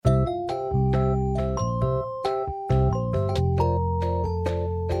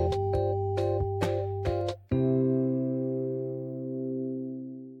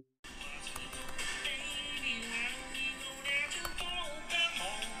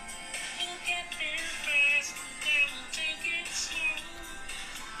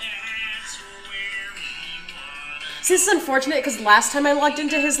This is unfortunate because last time I logged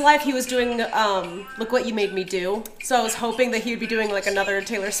into his live, he was doing Look What You Made Me Do. So I was hoping that he would be doing like another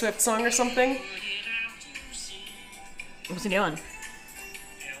Taylor Swift song or something. What's he doing?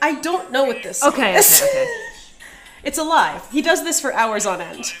 I don't know what this song is. Okay. It's a live. He does this for hours on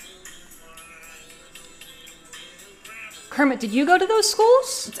end. Kermit, did you go to those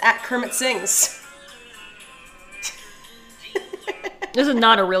schools? It's at Kermit Sings. This is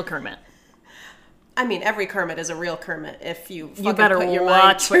not a real Kermit. I mean, every Kermit is a real Kermit if you fucking You better put your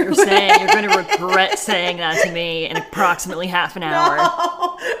watch mind what you're saying. You're going to regret saying that to me in approximately half an hour.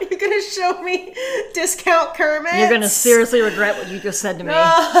 No, you're going to show me discount Kermit. You're going to seriously regret what you just said to me.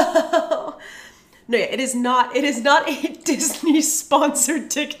 No, yeah, it is not a Disney-sponsored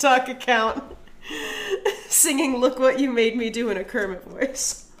TikTok account singing Look What You Made Me Do in a Kermit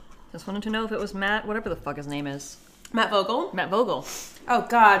voice. Just wanted to know if it was Matt, whatever the fuck his name is. Matt Vogel? Matt Vogel. Oh,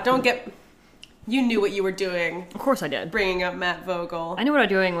 God, don't get... You knew what you were doing. Of course I did. Bringing up Matt Vogel. I knew what I was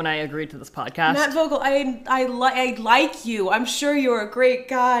doing when I agreed to this podcast. Matt Vogel, I like you. I'm sure you're a great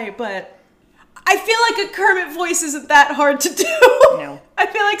guy, but I feel like a Kermit voice isn't that hard to do. No. I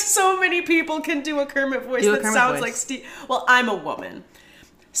feel like so many people can do a Kermit voice that sounds like Steve. Well, I'm a woman.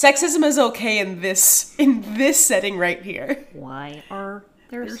 Sexism is okay in this setting right here. Why are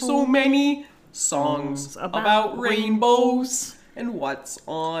there so many songs about rainbows? And what's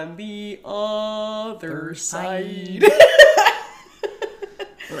on the other side?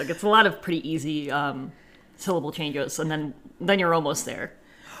 Look, it's a lot of pretty easy syllable changes, and then you're almost there.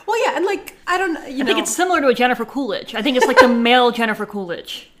 Well, yeah, and like, I don't know. I think it's similar to a Jennifer Coolidge. I think it's like the male Jennifer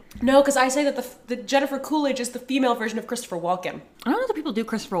Coolidge. No, because I say that the Jennifer Coolidge is the female version of Christopher Walken. I don't know that people do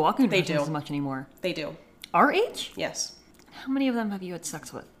Christopher Walken versions as much anymore. They do. Our age? Yes. How many of them have you had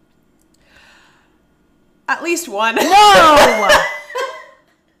sex with? At least one. No!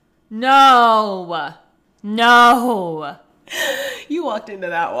 No! You walked into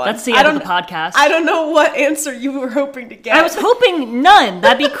that one. That's the end of the podcast. I don't know what answer you were hoping to get. I was hoping none.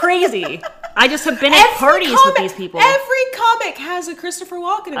 That'd be crazy. I just have been at parties with these people. Every comic has a Christopher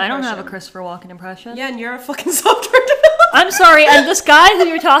Walken impression. I don't have a Christopher Walken impression. Yeah, and you're a fucking software developer. I'm sorry, and this guy who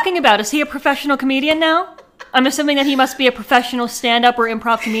you're talking about, is he a professional comedian now? I'm assuming that he must be a professional stand-up or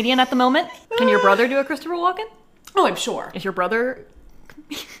improv comedian at the moment. Can your brother do a Christopher Walken? Oh, I'm sure. Is your brother...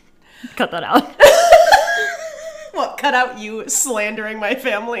 Cut that out. What, cut out you slandering my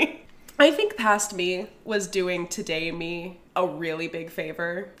family? I think Past Me was doing Today Me a really big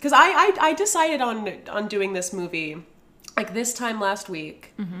favor. Because I decided on doing this movie like this time last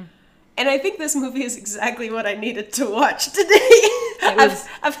week. Mm-hmm. And I think this movie is exactly what I needed to watch today.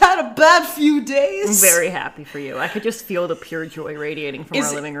 I've had a bad few days. I'm very happy for you. I could just feel the pure joy radiating from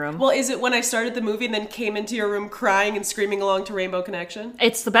our living room. Well, is it when I started the movie and then came into your room crying and screaming along to Rainbow Connection?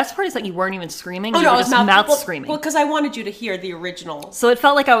 It's the best part is that you weren't even screaming. Oh, you no, were I was just mouth screaming. Well, because I wanted you to hear the original. So it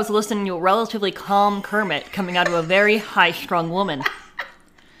felt like I was listening to a relatively calm Kermit coming out of a very high-strung woman.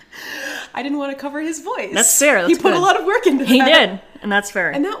 I didn't want to cover his voice. That's fair. That's He put a lot of work into that. He did, and that's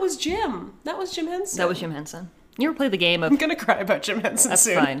fair. And that was Jim. That was Jim Henson. That was Jim Henson. You ever played the game of... I'm going to cry about Jim Henson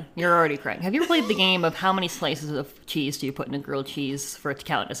soon. That's fine. You're already crying. Have you ever played the game of how many slices of cheese do you put in a grilled cheese for it to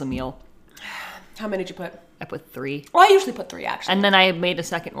count as a meal? How many did you put? I put 3. Well, I usually put 3, actually. And then I made a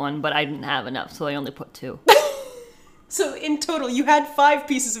second one, but I didn't have enough, so I only put 2. So in total, you had 5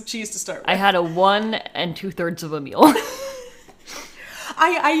 pieces of cheese to start with. I had a 1 2/3 of a meal.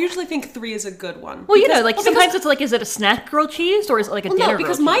 I usually think 3 is a good one. Well, sometimes it's like, is it a snack grilled cheese or is it like a dinner grilled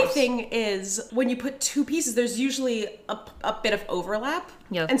cheese? No, because my thing is when you put 2 pieces, there's usually a bit of overlap.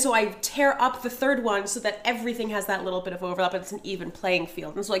 Yeah. And so I tear up the third one so that everything has that little bit of overlap and it's an even playing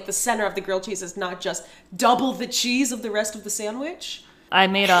field. And so like the center of the grilled cheese is not just double the cheese of the rest of the sandwich. I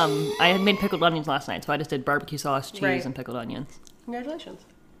had made pickled onions last night, so I just did barbecue sauce, cheese, and pickled onions. Congratulations.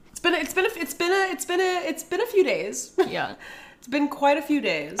 It's been a few days. Yeah. It's been quite a few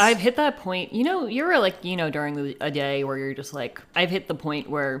days. I've hit that point, you're like, during a day where you're just like, I've hit the point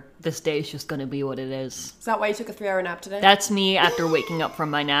where this day is just going to be what it is. Is that why you took a 3-hour nap today? That's me after waking up from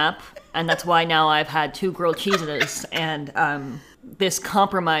my nap. And that's why now I've had 2 grilled cheeses and this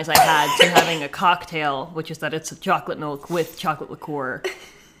compromise I had to having a cocktail, which is that it's chocolate milk with chocolate liqueur.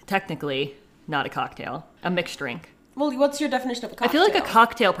 Technically, not a cocktail, a mixed drink. Well, what's your definition of a cocktail? I feel like a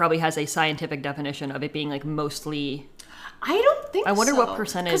cocktail probably has a scientific definition of it being like mostly... I don't think so. I wonder what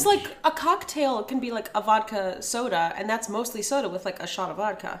percentage... Because, like, a cocktail can be, like, a vodka soda, and that's mostly soda with, like, a shot of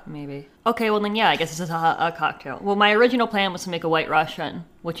vodka. Maybe. Okay, well then, yeah, I guess this is a cocktail. Well, my original plan was to make a White Russian,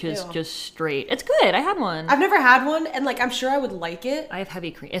 which is Ew. just straight. It's good. I had one. I've never had one, and like I'm sure I would like it. I have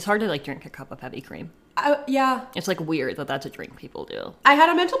heavy cream. It's hard to like drink a cup of heavy cream. Yeah. It's like weird that that's a drink people do. I had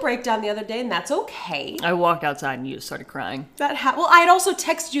a mental breakdown the other day, and that's okay. I walked outside and you just started crying. Well, I had also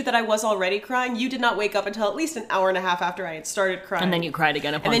texted you that I was already crying. You did not wake up until at least an hour and a half after I had started crying. And then you cried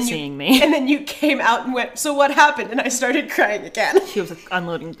again upon then seeing me. And then you came out and went, so what happened? And I started crying again. She was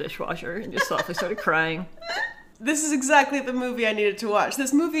unloading the dishwasher and just softly started crying. This is exactly the movie I needed to watch.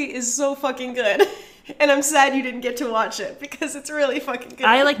 This movie is so fucking good. And I'm sad you didn't get to watch it because it's really fucking good.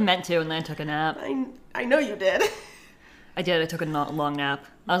 I like meant to, and then I took a nap. I know you did. I did. I took a long nap.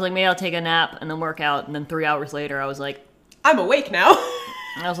 I was like, maybe I'll take a nap and then work out. And then 3 hours later, I was like, I'm awake now.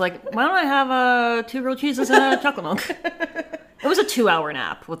 I was like, why don't I have 2 grilled cheeses and a chocolate milk? It was a 2-hour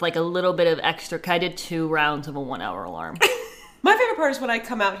nap with like a little bit of extra. I did 2 rounds of a 1-hour alarm. My favorite part is when I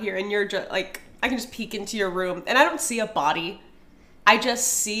come out here and you're just like, I can just peek into your room and I don't see a body. I just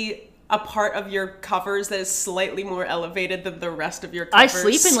see a part of your covers that is slightly more elevated than the rest of your covers. I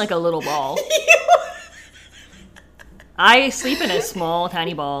sleep in like a little ball. I sleep in a small,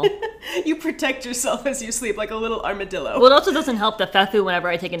 tiny ball. You protect yourself as you sleep like a little armadillo. Well, it also doesn't help that Fethu, whenever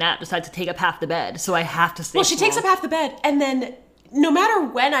I take a nap, decides to take up half the bed, so I have to stay Well, she small. takes up half the bed, and then no matter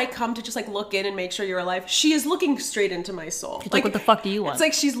when I come to just like look in and make sure you're alive, she is looking straight into my soul. She's like, what the fuck do you want? It's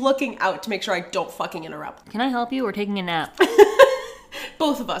like she's looking out to make sure I don't fucking interrupt. Can I help you? We're taking a nap.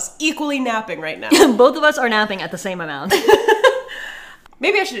 Both of us equally napping right now. Both of us are napping at the same amount.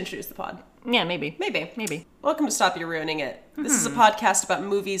 Maybe I should introduce the pod. Yeah, maybe. Maybe. Welcome to Stop You Ruining It. This is a podcast about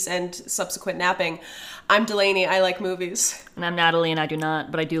movies and subsequent napping. I'm Delaney. I like movies. And I'm Natalie, and I do not,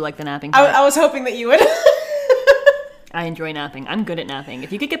 but I do like the napping part. I was hoping that you would. I enjoy napping. I'm good at napping.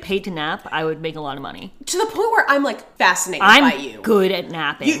 If you could get paid to nap, I would make a lot of money. To the point where I'm like fascinated by you. I'm good at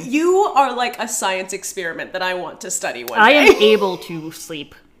napping. You are like a science experiment that I want to study one day. I am able to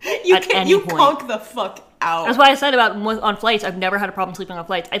sleep at any point. Conk the fuck out. That's why I said about on flights, I've never had a problem sleeping on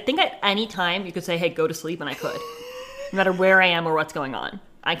flights. I think at any time you could say, hey, go to sleep, and I could. No matter where I am or what's going on.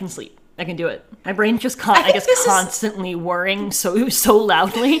 I can sleep. I can do it. My brain's just, constantly whirring so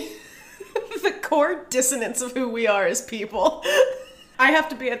loudly. The core dissonance of who we are as people. I have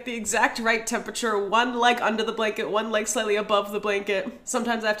to be at the exact right temperature, one leg under the blanket, one leg slightly above the blanket.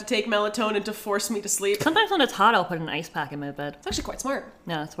 Sometimes I have to take melatonin to force me to sleep. Sometimes when it's hot, I'll put an ice pack in my bed. It's actually quite smart.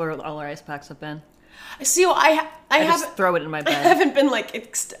 No, that's where all our ice packs have been. See, I just throw it in my bed. I haven't been like,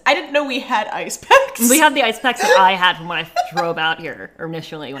 I didn't know we had ice packs. We have the ice packs that I had from when I drove out here, or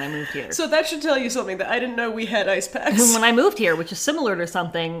initially when I moved here. So that should tell you something, that I didn't know we had ice packs. When I moved here, which is similar to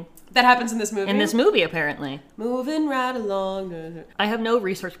something that happens in this movie. In this movie, apparently. Moving right along. I have no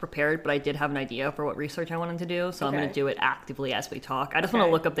research prepared, but I did have an idea for what research I wanted to do, so I'm going to do it actively as we talk. I just want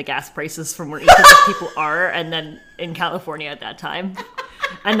to look up the gas prices from where each of these people are, and then in California at that time.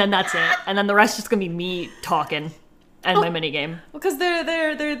 And then that's it. And then the rest is going to be me talking and my minigame. Because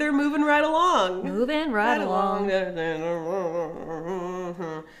they're moving right along. Moving right along.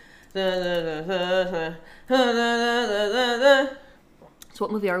 So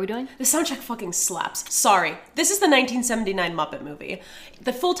what movie are we doing? The soundtrack fucking slaps. Sorry. This is the 1979 Muppet movie.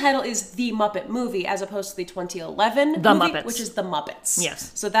 The full title is The Muppet Movie, as opposed to the 2011 movie, Muppets. which is The Muppets.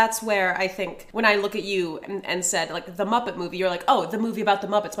 Yes. So that's where I think, when I look at you and said, like, The Muppet Movie, you're like, oh, the movie about the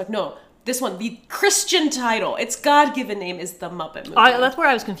Muppets. I'm like, no, this one, the Christian title, its God-given name is The Muppet Movie. That's where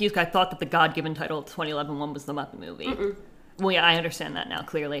I was confused, because I thought that the God-given title of the 2011 one was The Muppet Movie. Mm-mm. Well, yeah, I understand that now,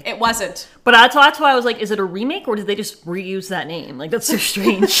 clearly. It wasn't. But that's why I was like, is it a remake, or did they just reuse that name? Like, that's so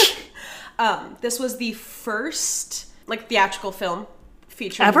strange. This was the first, like, theatrical film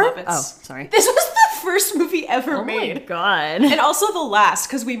featuring ever? the Muppets. Oh, sorry. This was the first movie ever made. Oh my god. And also the last,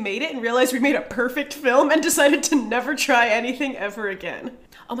 because we made it and realized we made a perfect film and decided to never try anything ever again.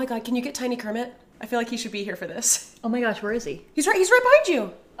 Oh my god, can you get Tiny Kermit? I feel like he should be here for this. Oh my gosh, where is he? He's right behind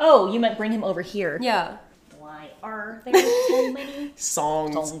you. Oh, you meant bring him over here. Yeah. Why are there so many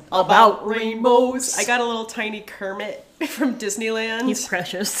songs about rainbows? I got a little Tiny Kermit from Disneyland. He's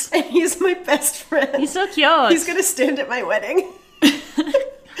precious. And he's my best friend. He's so cute. He's gonna stand at my wedding.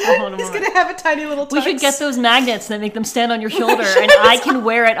 He's gonna have a tiny little tux. We should get those magnets that make them stand on your shoulder, and I can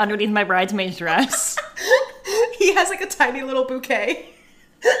wear it underneath my bridesmaid's dress. He has like a tiny little bouquet.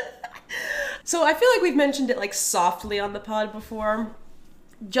 So I feel like we've mentioned it like softly on the pod before,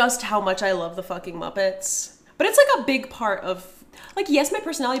 just how much I love the fucking Muppets. But it's like a big part of, like, yes, my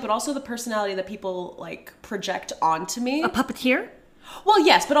personality, but also the personality that people like project onto me. A puppeteer? Well,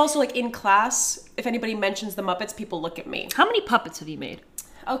 yes, but also like in class, if anybody mentions the Muppets, people look at me. How many puppets have you made?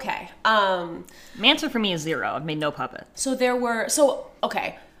 Okay. The answer for me is 0. I've made no puppet.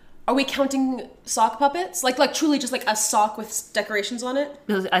 Okay. Are we counting sock puppets? Like truly just like a sock with decorations on it?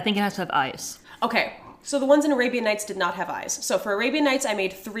 Because I think it has to have eyes. Okay. So the ones in Arabian Nights did not have eyes. So for Arabian Nights, I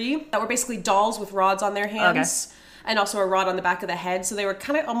made 3 that were basically dolls with rods on their hands. Okay. And also a rod on the back of the head. So they were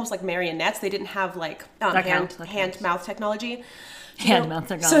kind of almost like marionettes. They didn't have like hand-mouth technology. Hand-mouth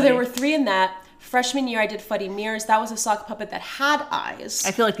technology. So there were 3 in that. Freshman year, I did Fuddy Mirrors. That was a sock puppet that had eyes.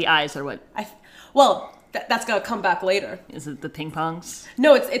 I feel like the eyes are what... That's gonna come back later. Is it the ping pongs?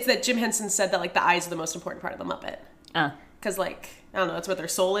 No, it's that Jim Henson said that like the eyes are the most important part of the Muppet. Because like, I don't know, that's what their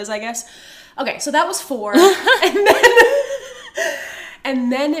soul is, I guess. Okay, so that was 4.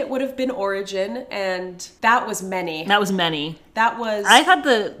 And then it would have been Origin, and that was many. That was many. That was... I had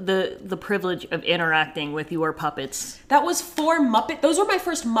the privilege of interacting with your puppets. That was 4 Muppet... Those were my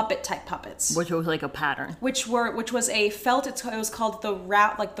first Muppet-type puppets. Which was like a pattern. Which was a felt... It was called the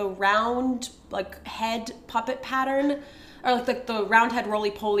round head puppet pattern. Or like the round head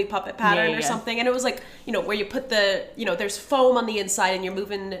roly-poly puppet pattern or something. And it was like, where you put there's foam on the inside and you're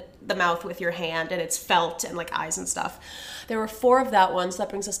moving the mouth with your hand and it's felt and like eyes and stuff. There were 4 of that one, so that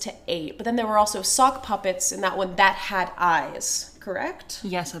brings us to 8. But then there were also sock puppets in that one that had eyes, correct?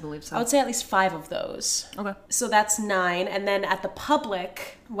 Yes, I believe so. I would say at least 5 of those. Okay. So that's 9. And then at the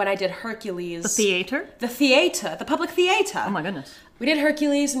public, when I did Hercules... The theater? The public theater. Oh my goodness. We did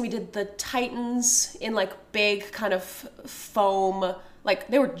Hercules and we did the Titans in like big kind of foam, like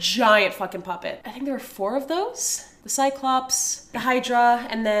they were giant fucking puppet. I think there were 4 of those. The Cyclops, the Hydra,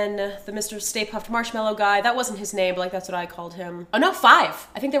 and then the Mr. Stay Puft Marshmallow guy. That wasn't his name, but like that's what I called him. Oh no, 5.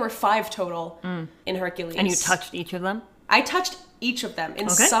 I think there were 5 total in Hercules. And you touched each of them? I touched each of them in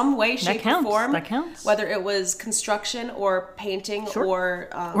some way, shape, or form. That counts. Whether it was construction or painting or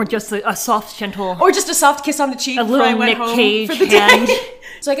just a soft, gentle... Or just a soft kiss on the cheek before I went home for the hand. day.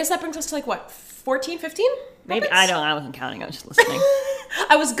 So I guess that brings us to like what, 14, 15? Maybe. I wasn't counting. I was just listening.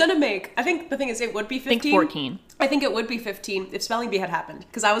 I was gonna make... I think the thing is it would be 15. I think 14. I think it would be 15 if Spelling Bee had happened.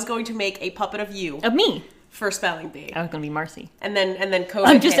 Because I was going to make a puppet of you. Of me. For Spelling Bee. I was going to be Marcy. And then COVID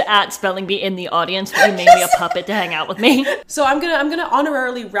I'm just at Spelling Bee in the audience. You made me a puppet to hang out with me. So I'm gonna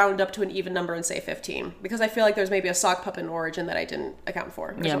honorarily round up to an even number and say 15. Because I feel like there's maybe a sock puppet in Origin that I didn't account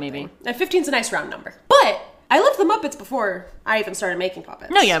for. Yeah, maybe. And 15's a nice round number. But I loved the Muppets before I even started making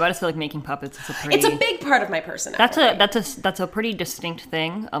puppets. No, yeah, but I just feel like making puppets is It's a big part of my personality. That's a pretty distinct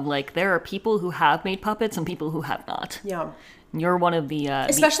thing of like there are people who have made puppets and people who have not. Yeah. You're one of the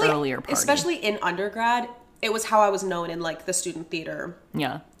earlier party. Especially in undergrad, it was how I was known in like the student theater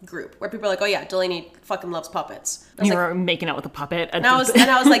group, where people are like, "Oh yeah, Delaney fucking loves puppets." You were making out with a puppet, and I was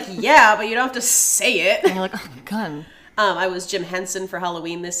like, "Yeah, but you don't have to say it." And you're like, "Oh my god." I was Jim Henson for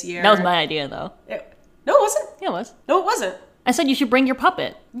Halloween this year. That was my idea, though. No, it wasn't. Yeah, it was. No, it wasn't. I said you should bring your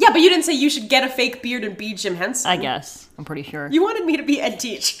puppet. Yeah, but you didn't say you should get a fake beard and be Jim Henson. I guess. I'm pretty sure. You wanted me to be Ed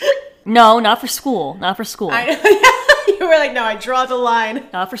Teach. No, not for school. Not for school. You were like, no, I draw the line.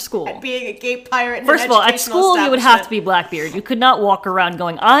 Not for school. At being a gay pirate. First of all, at school you would have to be Blackbeard. You could not walk around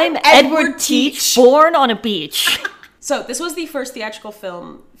going, I'm Edward Teach, born on a beach. So this was the first theatrical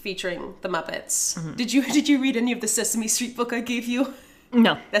film featuring the Muppets. Mm-hmm. Did you read any of the Sesame Street book I gave you?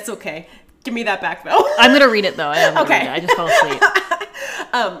 No. That's okay. Give me that back, though. I'm going to read it, though. I just fell asleep.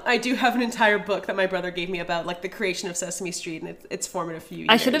 I do have an entire book that my brother gave me about like the creation of Sesame Street and its formative few years.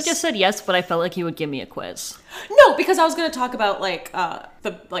 I should have just said yes, but I felt like you would give me a quiz. No, because I was going to talk about like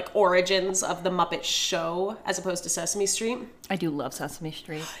the origins of the Muppet Show as opposed to Sesame Street. I do love Sesame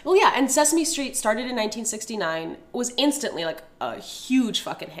Street. Well, yeah, and Sesame Street started in 1969. Was instantly like a huge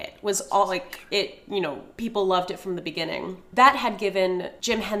fucking hit. Was all like it, people loved it from the beginning. That had given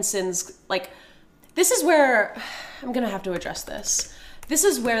Jim Henson's like. This is where I'm going to have to address this. This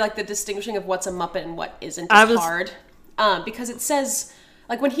is where like the distinguishing of what's a Muppet and what isn't is hard. Because it says,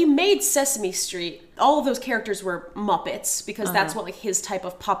 like when he made Sesame Street, all of those characters were Muppets because that's what like his type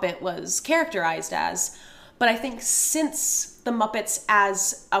of puppet was characterized as. But I think since the Muppets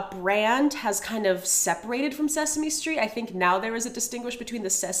as a brand has kind of separated from Sesame Street, I think now there is a distinguish between the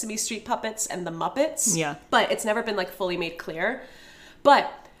Sesame Street puppets and the Muppets. Yeah. But it's never been like fully made clear.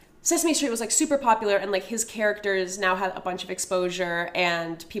 But Sesame Street was like super popular and like his characters now had a bunch of exposure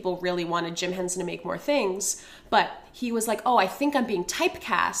and people really wanted Jim Henson to make more things. But he was like, oh, I think I'm being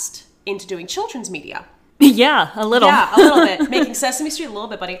typecast into doing children's media. Yeah, a little. Yeah, a little bit. Making Sesame Street a little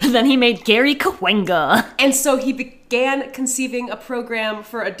bit, buddy. And then he made Gary Cahuenga. And so he began conceiving a program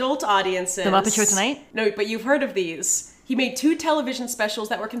for adult audiences. The Muppet Show Tonight? No, but you've heard of these. He made 2 television specials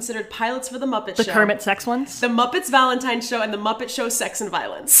that were considered pilots for The Muppet Show. The Kermit Sex ones? The Muppets Valentine Show and The Muppet Show Sex and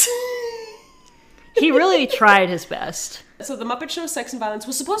Violence. He really tried his best. So The Muppet Show Sex and Violence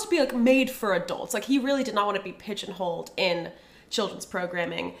was supposed to be like made for adults. Like he really did not want to be pigeonholed in children's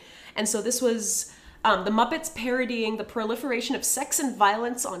programming. And so this was the Muppets parodying the proliferation of sex and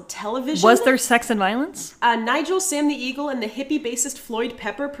violence on television. Was there sex and violence? Nigel, Sam the Eagle, and the hippie bassist Floyd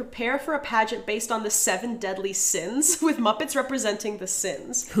Pepper prepare for a pageant based on the 7 deadly sins, with Muppets representing the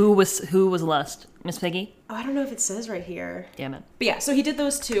sins. Who was lust? Miss Piggy? Oh, I don't know if it says right here. Damn it. But yeah, so he did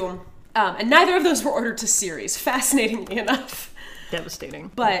those two. And neither of those were ordered to series, fascinatingly enough.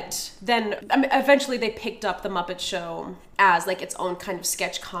 Devastating. But then eventually they picked up the Muppet Show as like its own kind of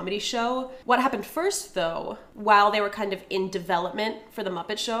sketch comedy show. What happened first, though, while they were kind of in development for the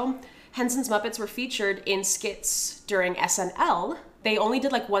Muppet Show, Henson's Muppets were featured in skits during SNL. They only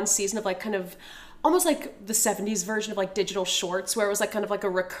did like one season of like kind of almost like the 70s version of like digital shorts, where it was like kind of like a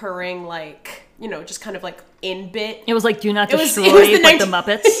recurring like, you know, just kind of like in bit. It was like Do Not Destroy, it was the but the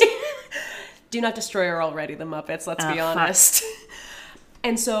Muppets. Do Not Destroy are already the Muppets, let's be honest.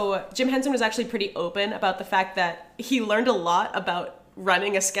 And so Jim Henson was actually pretty open about the fact that he learned a lot about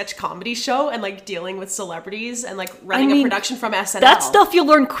running a sketch comedy show and like dealing with celebrities and like running a production from SNL. That stuff you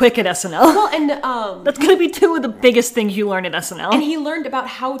learn quick at SNL. Well, and that's gonna be 2 of the biggest things you learn at SNL. And he learned about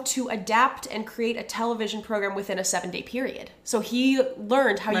how to adapt and create a television program within a 7-day period. So he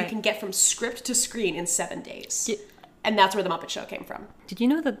learned how you can get from script to screen in 7 days. And that's where the Muppet Show came from. Did you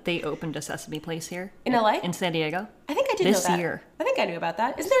know that they opened a Sesame Place here? In LA? In San Diego? I think I did know that. This year. I think I knew about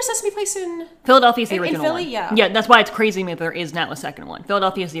that. Isn't there a Sesame Place in... Philadelphia's the original in Philly? one. Yeah. Yeah, that's why it's crazy that there is now a second one.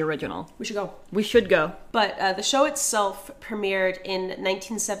 Philadelphia's the original. We should go. We should go. But the show itself premiered in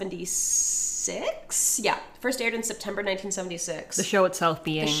 1976? Yeah. First aired in September 1976. The show itself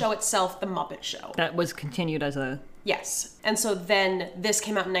being... The show itself, The Muppet Show. That was continued as a... Yes. And so then this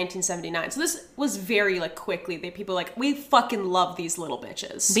came out in 1979. So this was very, like, quickly. People were like, we fucking love these little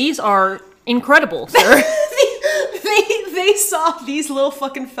bitches. These are incredible, sir. they saw these little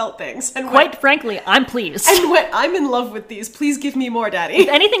fucking felt things. And quite frankly, I'm pleased. And went, I'm in love with these. Please give me more, Daddy. If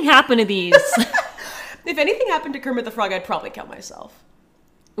anything happened to these... If anything happened to Kermit the Frog, I'd probably kill myself.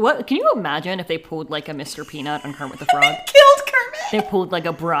 What? Can you imagine if they pulled, like, a Mr. Peanut on Kermit the Frog? Killed Kermit! They pulled, like,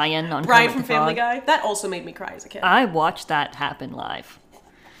 a Brian on Brian Kermit from the Family Frog. Guy. That also made me cry as a kid. I watched that happen live.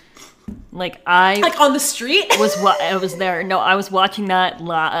 Like, on the street? I was there. No, I was watching that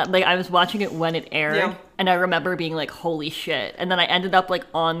like, I was watching it when it aired. Yeah. And I remember being like, holy shit. And then I ended up, like,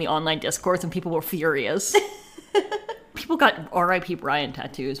 on the online discourse and people were furious. People got R.I.P. Brian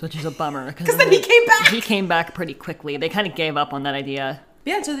tattoos, which is a bummer. Because then he came back! He came back pretty quickly. They kind of gave up on that idea.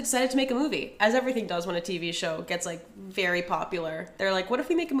 Yeah, so they decided to make a movie, as everything does when a TV show gets, like, very popular. They're like, what if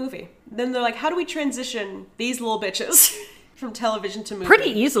we make a movie? Then they're like, how do we transition these little bitches from television to movie? Pretty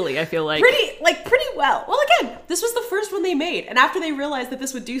easily, I feel like. Pretty well. Well, again, this was the first one they made, and after they realized that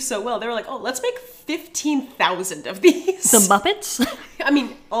this would do so well, they were like, oh, let's make 15,000 of these. The Muppets? I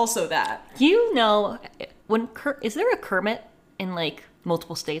mean, also that. Do you know, is there a Kermit in, like,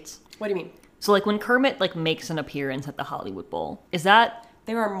 multiple states? What do you mean? So, like, when Kermit, like, makes an appearance at the Hollywood Bowl, is that...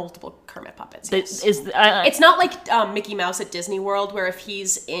 There are multiple Kermit puppets. Yes. It's not like Mickey Mouse at Disney World, where if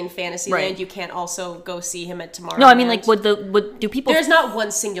he's in Fantasyland, right, you can't also go see him at Tomorrowland. No, I mean, like, do people... There's not one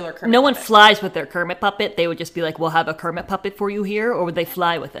singular Kermit No one puppet. flies with their Kermit puppet. They would just be like, we'll have a Kermit puppet for you here, or would they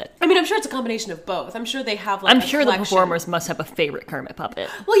fly with it? I mean, I'm sure it's a combination of both. I'm sure they have, like, I'm a sure collection. the performers must have a favorite Kermit puppet.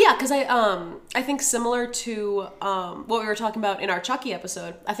 Well, yeah, because I think similar to what we were talking about in our Chucky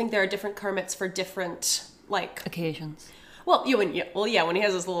episode, I think there are different Kermits for different, like... occasions. Well, when he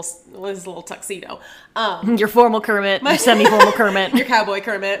has his little tuxedo. Your formal Kermit, your semi-formal Kermit. Your cowboy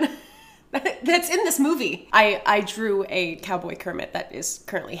Kermit. That's in this movie. I drew a cowboy Kermit that is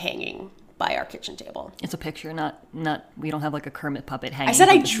currently hanging by our kitchen table. It's a picture, not. We don't have like a Kermit puppet hanging. I said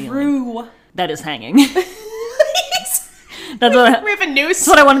I drew. Ceiling. That is hanging. That's what we have a noose. That's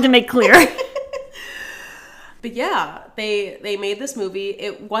what I wanted to make clear. But yeah, they made this movie.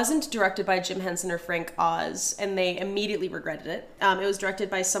 It wasn't directed by Jim Henson or Frank Oz, and they immediately regretted it. It was directed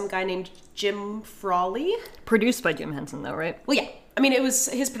by some guy named Jim Frawley. Produced by Jim Henson, though, right? Well, yeah. I mean, it was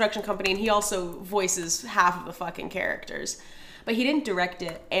his production company, and he also voices half of the fucking characters. But he didn't direct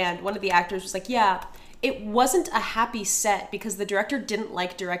it, and one of the actors was like, yeah, it wasn't a happy set because the director didn't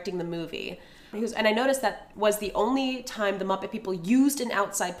like directing the movie. And I noticed that was the only time the Muppet people used an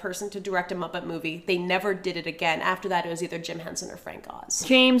outside person to direct a Muppet movie. They never did it again. After that, it was either Jim Henson or Frank Oz.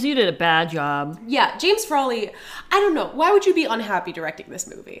 James, you did a bad job. Yeah, James Frawley, I don't know. Why would you be unhappy directing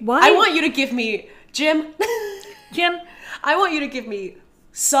this movie? Why? I want you to give me, Jim, I want you to give me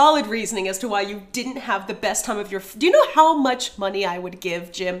solid reasoning as to why you didn't have the best time of your... Do you know how much money I would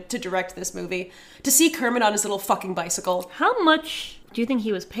give Jim to direct this movie? To see Kermit on his little fucking bicycle. How much do you think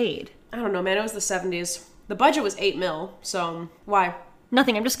he was paid? I don't know, man. It was the 70s. The budget was $8 million, so why?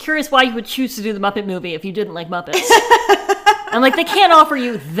 Nothing. I'm just curious why you would choose to do the Muppet movie if you didn't like Muppets. And, like, they can't offer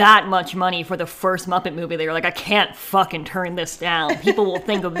you that much money for the first Muppet movie. They're like, I can't fucking turn this down. People will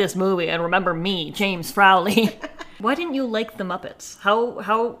think of this movie and remember me, James Frowley. Why didn't you like the Muppets?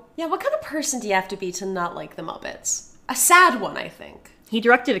 How... Yeah, what kind of person do you have to be to not like the Muppets? A sad one, I think. He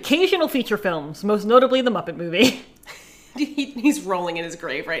directed occasional feature films, most notably the Muppet movie. He's rolling in his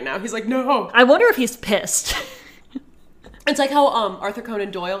grave right now. He's like, no. I wonder if he's pissed. It's like how Arthur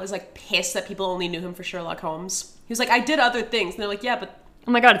Conan Doyle is like pissed that people only knew him for Sherlock Holmes. He was like, I did other things. And they're like, yeah, but...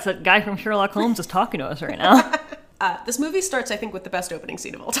 Oh my god, it's that guy from Sherlock Holmes is talking to us right now. This movie starts, I think, with the best opening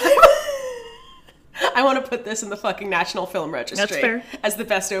scene of all time. I want to put this in the fucking National Film Registry. That's fair. As the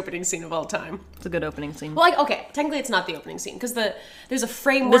best opening scene of all time. It's a good opening scene. Well, like, okay, technically it's not the opening scene, because there's a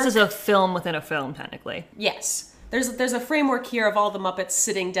framework... This is a film within a film, technically. Yes. There's a framework here of all the Muppets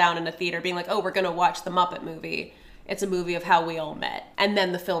sitting down in a theater being like, oh, we're going to watch the Muppet movie. It's a movie of how we all met. And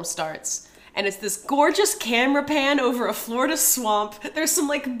then the film starts. And it's this gorgeous camera pan over a Florida swamp. There's some,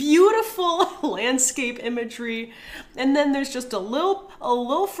 like, beautiful landscape imagery. And then there's just a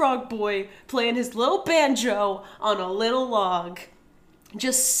little frog boy playing his little banjo on a little log.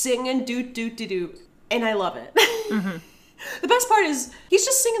 Just singing doot-doot-de-doot. And I love it. Mm-hmm. The best part is, he's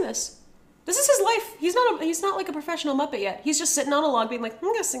just singing this. This is his life. He's not like a professional Muppet yet. He's just sitting on a log being like,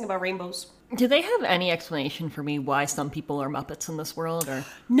 I'm gonna sing about rainbows. Do they have any explanation for me why some people are Muppets in this world? Or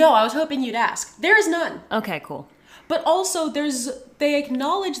No, I was hoping you'd ask. There is none. okay, cool. But also, they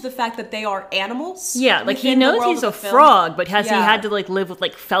acknowledge the fact that they are animals. Yeah, like he knows he's a frog, but has he had to like live with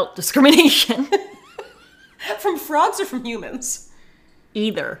like felt discrimination? From frogs or from humans?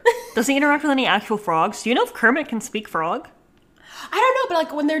 Either. Does he interact with any actual frogs? Do you know if Kermit can speak frog? I don't know, but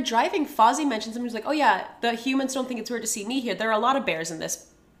like when they're driving, Fozzie mentions him. He's like, oh yeah, the humans don't think it's weird to see me here. There are a lot of bears in this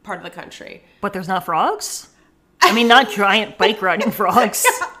part of the country. But there's not frogs? I mean, not giant bike riding frogs.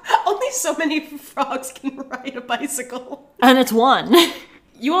 Yeah, only so many frogs can ride a bicycle. And it's one.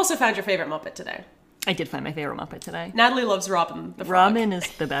 You also found your favorite Muppet today. I did find my favorite Muppet today. Natalie loves Robin the frog. Robin is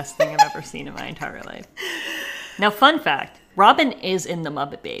the best thing I've ever seen in my entire life. Now, fun fact. Robin is in the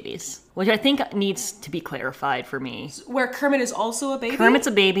Muppet Babies, which I think needs to be clarified for me. Where Kermit is also a baby? Kermit's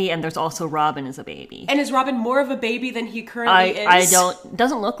a baby, and there's also Robin as a baby. And is Robin more of a baby than he currently is?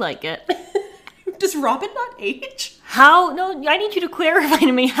 Doesn't look like it. Does Robin not age? How? No, I need you to clarify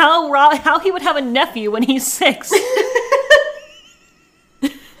to me how he would have a nephew when he's 6.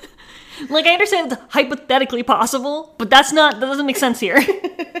 Like, I understand it's hypothetically possible, but that doesn't make sense here.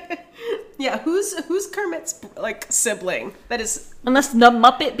 Yeah, who's Kermit's, like, sibling? That is... Unless the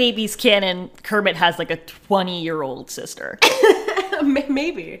Muppet Babies canon, Kermit has, like, a 20-year-old sister.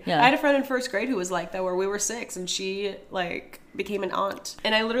 Maybe. Yeah. I had a friend in first grade who was like that, where we were 6, and she, like, became an aunt.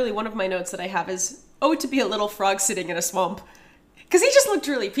 And I literally, one of my notes that I have is, oh, to be a little frog sitting in a swamp. Because he just looked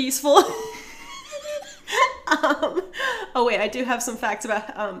really peaceful. Oh, wait, I do have some facts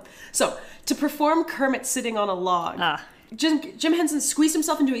about... So, to perform Kermit sitting on a log... Jim Henson squeezed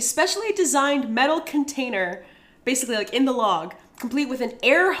himself into a specially designed metal container, basically like in the log, complete with an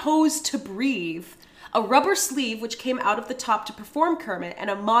air hose to breathe, a rubber sleeve which came out of the top to perform Kermit, and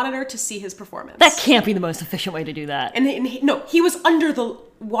a monitor to see his performance. That can't be the most efficient way to do that. No, he was under the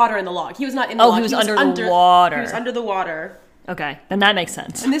water in the log. He was not in the log. He was under the water. He was under the water. Okay, then that makes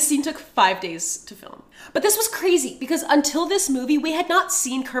sense. And this scene took 5 days to film. But this was crazy, because until this movie, we had not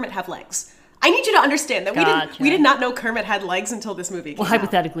seen Kermit have legs. I need you to understand that we did not know Kermit had legs until this movie came out.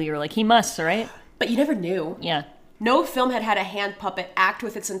 Hypothetically, you're like, he must, right? But you never knew. Yeah. No film had a hand puppet act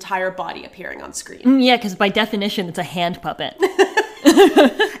with its entire body appearing on screen. Yeah, because by definition, it's a hand puppet.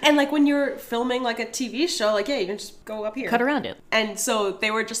 And like when you're filming like a TV show, like, yeah, you can just go up here. Cut around it. And so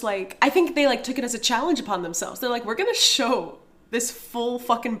they were just like, I think they like took it as a challenge upon themselves. They're like, we're going to show this full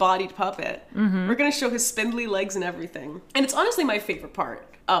fucking bodied puppet. Mm-hmm. We're going to show his spindly legs and everything. And it's honestly my favorite part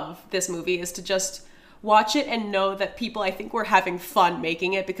of this movie is to just watch it and know that people, I think, were having fun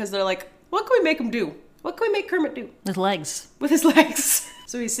making it because they're like, what can we make him do? What can we make Kermit do? With legs. With his legs.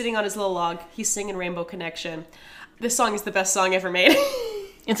 So he's sitting on his little log. He's singing Rainbow Connection. This song is the best song ever made.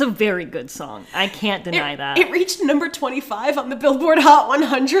 It's a very good song. I can't deny that. It reached number 25 on the Billboard Hot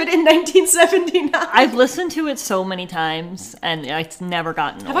 100 in 1979. I've listened to it so many times, and it's never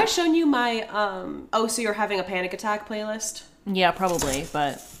gotten old. Have I shown you my, Oh, So You're Having a Panic Attack playlist? Yeah, probably,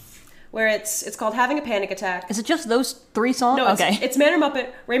 but... Where it's called Having a Panic Attack. Is it just those 3 songs? No, okay. It's Man or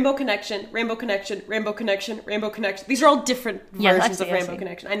Muppet, Rainbow Connection, Rainbow Connection, Rainbow Connection, Rainbow Connection. These are all different versions of Rainbow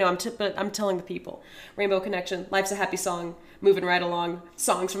Connection. I know, but I'm telling the people. Rainbow Connection, Life's a Happy Song, Moving Right Along,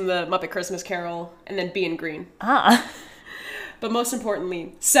 songs from the Muppet Christmas Carol, and then Being Green. But most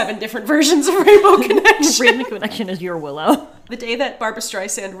importantly, 7 different versions of Rainbow Connection. Rainbow Connection is your Willow. The day that Barbra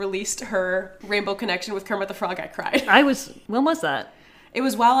Streisand released her Rainbow Connection with Kermit the Frog, I cried. When was that? It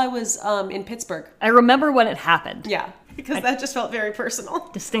was while I was in Pittsburgh. I remember when it happened. Yeah, because that just felt very personal.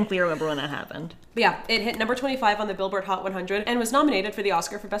 Distinctly remember when that happened. But yeah, it hit number 25 on the Billboard Hot 100 and was nominated for the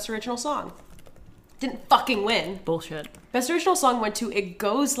Oscar for Best Original Song. Didn't fucking win. Bullshit. Best Original Song went to It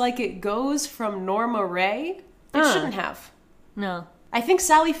Goes Like It Goes from Norma Ray. It shouldn't have. No. I think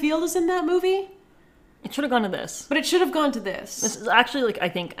Sally Field is in that movie. It should have gone to this. But it should have gone to this. This is actually, like, I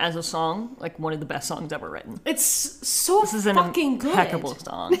think, as a song, like, one of the best songs ever written. It's so This is an fucking good. impeccable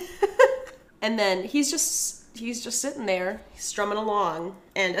song. And then he's just sitting there, strumming along,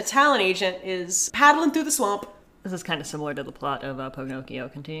 and a talent agent is paddling through the swamp. This is kind of similar to the plot of Pinocchio.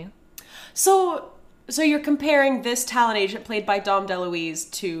 Continue. So you're comparing this talent agent played by Dom DeLuise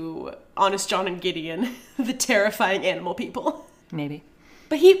to Honest John and Gideon, the terrifying animal people. Maybe.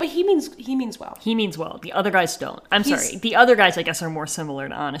 But he means well. He means well. The other guys don't. Sorry. The other guys, I guess, are more similar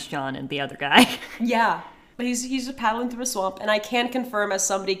to Honest John and the other guy. Yeah. But he's just paddling through a swamp, and I can confirm as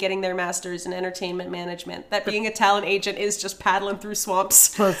somebody getting their master's in entertainment management that being a talent agent is just paddling through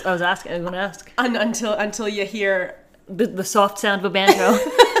swamps. Well, I was going to ask. Until you hear the soft sound of a banjo.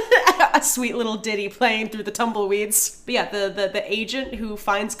 a sweet little ditty playing through the tumbleweeds. But yeah, the agent who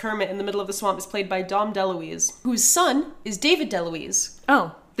finds Kermit in the middle of the swamp is played by Dom DeLuise, whose son is David DeLuise.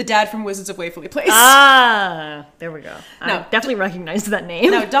 Oh. The dad from Wizards of Waverly Place. Ah, there we go. No, I definitely recognized that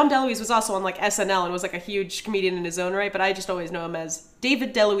name. No, Dom DeLuise was also on like SNL and was like a huge comedian in his own right, but I just always know him as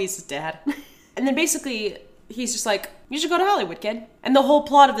David DeLuise's dad. And then basically, he's just like, you should go to Hollywood, kid. And the whole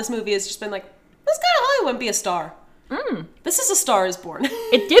plot of this movie has just been like, let's go to Hollywood and be a star. This is A Star is Born.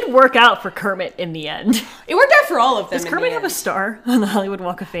 It did work out for Kermit in the end. It worked out for all of them. Does Kermit have a star on the Hollywood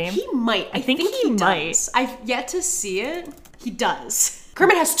Walk of Fame? He might. I think he might. Does. I've yet to see it. He does.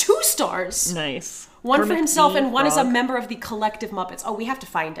 Kermit has 2 stars. Nice. One Kermit for himself and one Frog. as a member of the collective Muppets. Oh, we have to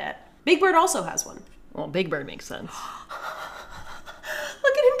find it. Big Bird also has one. Well, Big Bird makes sense.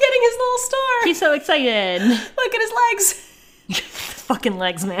 Look at him getting his little star. He's so excited. Look at his legs. Fucking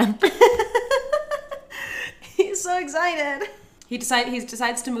legs, man. He's so excited. He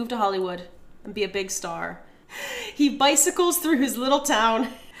decides to move to Hollywood and be a big star. He bicycles through his little town,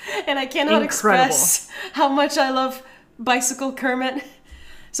 and I cannot express how much I love Bicycle Kermit.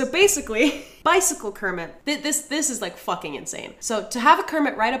 So basically, Bicycle Kermit, this is like fucking insane. So to have a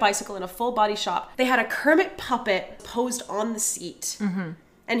Kermit ride a bicycle in a full body shop, they had a Kermit puppet posed on the seat. Mm-hmm.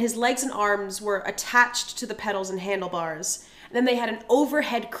 And his legs and arms were attached to the pedals and handlebars. And then they had an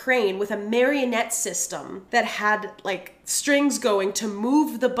overhead crane with a marionette system that had like strings going to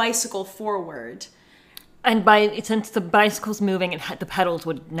move the bicycle forward. And since the bicycle's moving, the pedals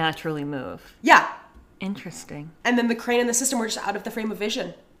would naturally move. Yeah. Interesting. And then the crane and the system were just out of the frame of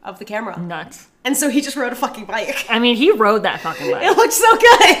vision of the camera. Nuts. And so he just rode a fucking bike. I mean, he rode that fucking bike. It looked so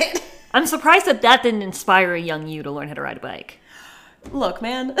good. I'm surprised that didn't inspire a young you to learn how to ride a bike. Look,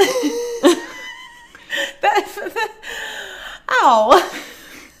 man. Ow.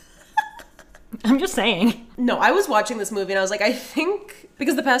 I'm just saying. No, I was watching this movie and I was like, I think,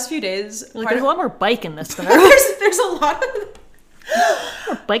 because the past few days... there's a lot more bike in this than there's a lot of...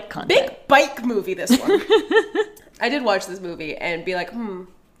 more bike content. Big bike movie, this one. I did watch this movie and be like,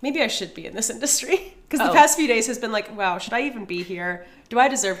 maybe I should be in this industry. Because the past few days has been like, wow, should I even be here? Do I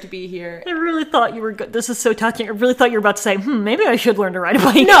deserve to be here? I really thought you were good. This is so touching. I really thought you were about to say, maybe I should learn to ride a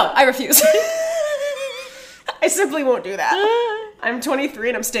bike. No, I refuse. I simply won't do that. I'm 23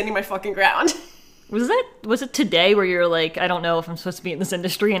 and I'm standing my fucking ground. Was it today where you're like, I don't know if I'm supposed to be in this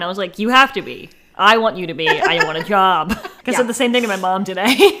industry? And I was like, you have to be. I want you to be. I want a job. Because I said the same thing to my mom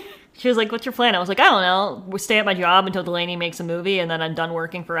today. She was like, what's your plan? I was like, I don't know. We'll stay at my job until Delaney makes a movie and then I'm done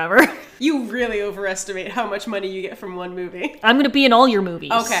working forever. You really overestimate how much money you get from one movie. I'm going to be in all your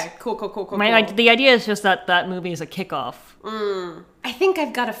movies. Okay, cool. The idea is just that movie is a kickoff. I think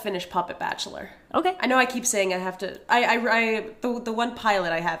I've got to finish Puppet Bachelor. Okay. I know I keep saying I have to... The one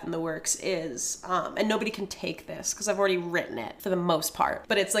pilot I have in the works is... and nobody can take this because I've already written it for the most part.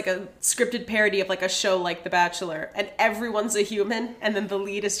 But it's like a scripted parody of like a show like The Bachelor. And everyone's a human. And then the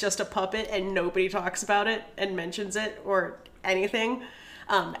lead is just a puppet and nobody talks about it and mentions it or anything.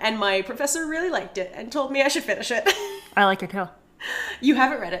 And my professor really liked it and told me I should finish it. I like it too. You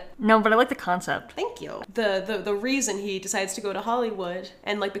haven't read it. No, but I like the concept. Thank you. The reason he decides to go to Hollywood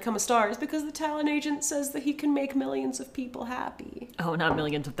and like become a star is because the talent agent says that he can make millions of people happy. Oh, not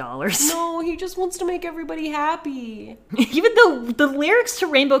millions of dollars. No, he just wants to make everybody happy. Even though the lyrics to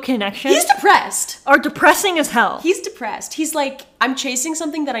Rainbow Connection... He's depressed. ...are depressing as hell. He's depressed. He's like, I'm chasing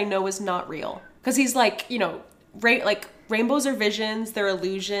something that I know is not real. Because he's like, rainbows are visions, they're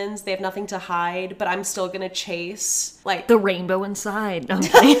illusions, they have nothing to hide, but I'm still gonna chase, like... The rainbow inside. No, I'm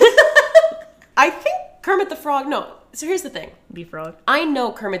kidding. I think Kermit the Frog... No, so here's the thing. The Frog. I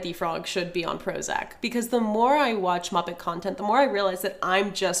know Kermit the Frog should be on Prozac, because the more I watch Muppet content, the more I realize that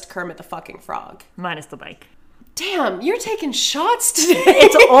I'm just Kermit the fucking Frog. Minus the bike. Damn, you're taking shots today.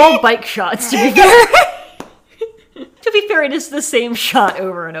 It's all bike shots, to be fair. To be fair, it is the same shot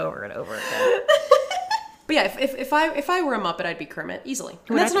over and over and over again. But yeah, if I were a Muppet, I'd be Kermit, easily.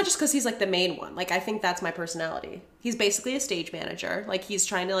 And that's not just because he's, like, the main one. Like, I think that's my personality. He's basically a stage manager. Like, he's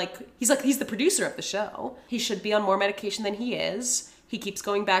trying to, he's the producer of the show. He should be on more medication than he is. He keeps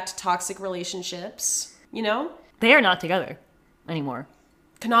going back to toxic relationships, you know? They are not together anymore.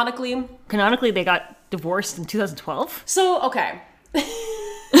 Canonically, they got divorced in 2012. So, okay.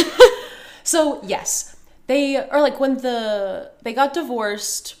 So, yes. They are, like, when they got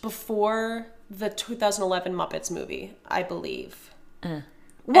divorced before the 2011 Muppets movie, I believe.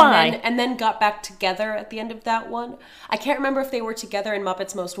 Why? And then got back together at the end of that one. I can't remember if they were together in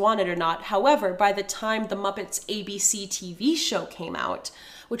Muppets Most Wanted or not. However, by the time the Muppets ABC TV show came out,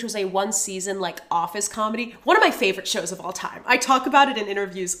 which was a one-season, like, office comedy, one of my favorite shows of all time. I talk about it in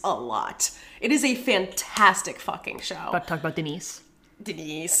interviews a lot. It is a fantastic fucking show. About to talk about Denise.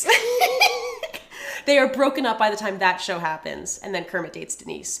 They are broken up by the time that show happens, and then Kermit dates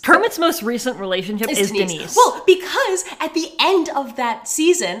Denise. Kermit's most recent relationship is Denise. Well, because at the end of that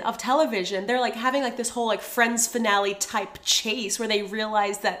season of television, they're, like, having, like, this whole, like, Friends finale type chase where they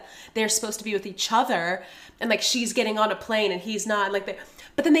realize that they're supposed to be with each other, and, like, she's getting on a plane and he's not, and, like,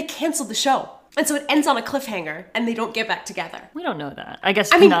 but then they canceled the show. And so it ends on a cliffhanger, and they don't get back together. We don't know that. I guess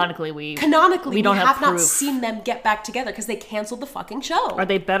canonically we don't have proof. Not seen them get back together because they canceled the fucking show. Are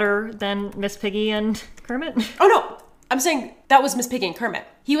they better than Miss Piggy and Kermit? Oh, no. I'm saying that was Miss Piggy and Kermit.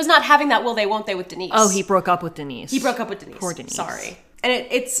 He was not having that will they, won't they with Denise. Oh, he broke up with Denise. Poor Denise. Sorry. And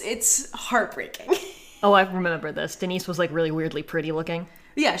it's heartbreaking. Oh, I remember this. Denise was, like, really weirdly pretty looking.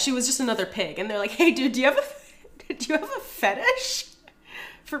 Yeah, she was just another pig. And they're like, hey, dude, do you have a fetish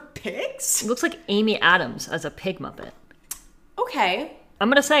for pigs? It looks like Amy Adams as a pig Muppet. Okay. I'm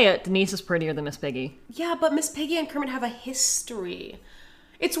gonna say it. Denise is prettier than Miss Piggy. Yeah, but Miss Piggy and Kermit have a history.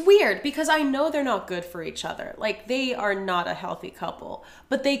 It's weird because I know they're not good for each other. Like, they are not a healthy couple.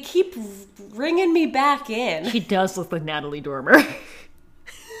 But they keep bringing me back in. She does look like Natalie Dormer.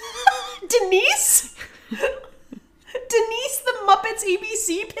 Denise? Denise, the Muppets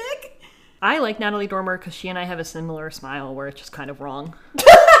ABC pig? I like Natalie Dormer because she and I have a similar smile where it's just kind of wrong.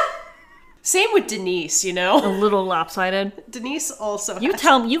 Same with Denise, you know? A little lopsided. Denise also You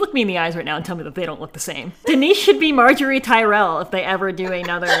look me in the eyes right now and tell me that they don't look the same. Denise should be Marjorie Tyrell if they ever do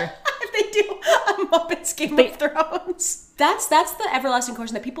another... If they do a Muppets Game of Thrones. That's the everlasting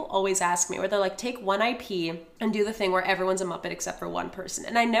question that people always ask me, where they're like, take one IP and do the thing where everyone's a Muppet except for one person.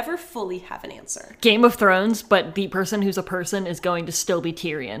 And I never fully have an answer. Game of Thrones, but the person who's a person is going to still be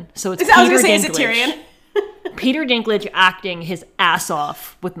Tyrion. So it's I was Peter gonna say, Dinklage. is it Tyrion? Peter Dinklage acting his ass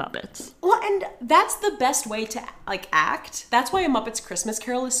off with Muppets. Well, and that's the best way to, like, act. That's why A Muppet's Christmas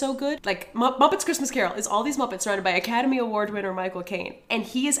Carol is so good. Like, Muppet's Christmas Carol is all these Muppets surrounded by Academy Award winner Michael Caine. And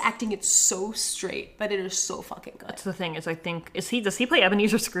he is acting it so straight that it is so fucking good. That's the thing, is I think, does he play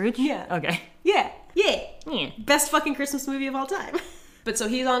Ebenezer Scrooge? Yeah. Okay. Yeah. Yeah. Best fucking Christmas movie of all time. But so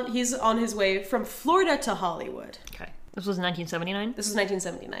he's on his way from Florida to Hollywood. Okay. This was 1979? This was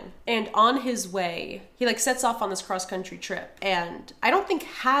 1979. And on his way, he, like, sets off on this cross-country trip. And I don't think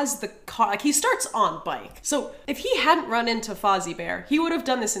has the car... Like, he starts on bike. So if he hadn't run into Fozzie Bear, he would have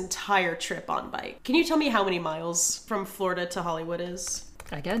done this entire trip on bike. Can you tell me how many miles from Florida to Hollywood is?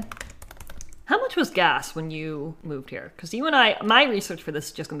 I can. How much was gas when you moved here? Because you and I, my research for this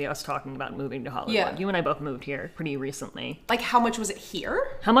is just going to be us talking about moving to Hollywood. Yeah. You and I both moved here pretty recently. Like, how much was it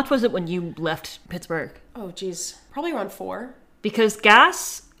here? How much was it when you left Pittsburgh? Oh, geez. Probably around 4. Because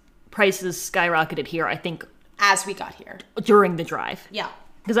gas prices skyrocketed here, I think. As we got here. During the drive. Yeah.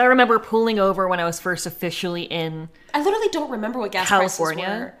 Because I remember pulling over when I was first officially in I literally don't remember what gas California.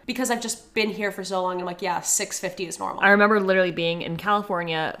 prices were. Because I've just been here for so long, and I'm like, yeah, $6.50 is normal. I remember literally being in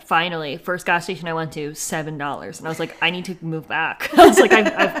California, finally, first gas station I went to, $7. And I was like, I need to move back. I was like,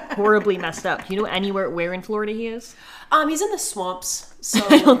 I've horribly messed up. Do you know anywhere where in Florida he is? He's in the swamps, so...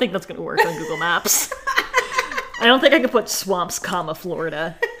 I don't think that's going to work on Google Maps. I don't think I could put swamps,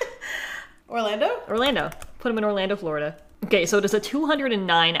 Florida. Orlando. Put him in Orlando, Florida. Okay, so it is a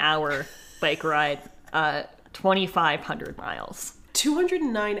 209-hour bike ride, 2,500 miles.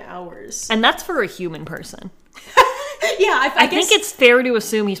 209 hours. And that's for a human person. Yeah, I think it's fair to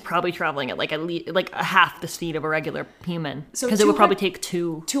assume he's probably traveling at like at least like a half the speed of a regular human. So Because it would probably take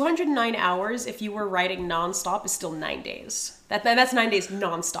 209 hours if you were riding nonstop is still 9 days. That's 9 days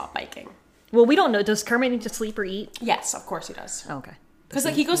nonstop biking. Well, we don't know. Does Kermit need to sleep or eat? Yes, of course he does. Oh, okay. Because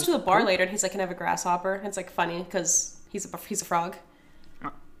like he goes to the bar later and he's like, "Can I have a grasshopper?" And it's like funny because he's a frog.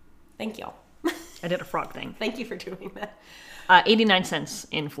 Oh. Thank you. I did a frog thing. Thank you for doing that. 89 cents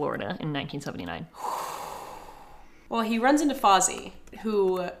in Florida in 1979. Well, he runs into Fozzie,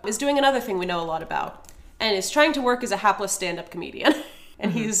 who is doing another thing we know a lot about, and is trying to work as a hapless stand-up comedian.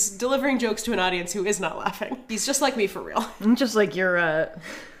 And he's delivering jokes to an audience who is not laughing. He's just like me for real. I'm just like your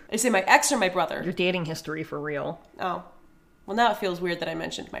I say my ex or my brother? your dating history for real. Oh. Well, now it feels weird that I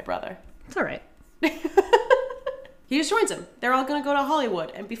mentioned my brother. It's all right. He just joins him. They're all gonna go to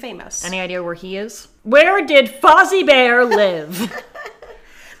Hollywood and be famous. Any idea where he is? Where did Fozzie Bear live?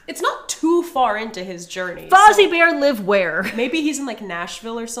 It's not too far into his journey. Fozzie Bear live where? Maybe he's in like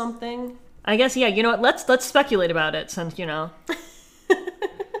Nashville or something. I guess, yeah, you know what, let's speculate about it since, you know.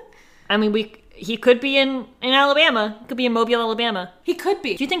 I mean, he could be in Alabama. He could be in Mobile, Alabama. He could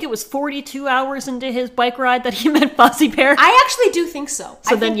be. Do you think it was 42 hours into his bike ride that he met Fozzie Bear? I actually do think so.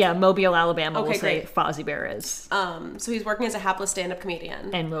 So then, yeah, Mobile, Alabama, Okay, we'll say great. Fozzie Bear is. So he's working as a hapless stand-up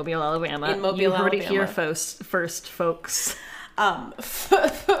comedian. In Mobile, Alabama. In Mobile, you heard it Alabama. here first, folks.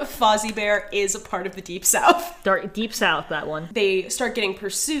 Fozzie Bear is a part of the Deep South. Deep South, that one. They start getting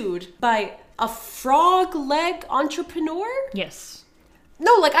pursued by a frog leg entrepreneur? Yes.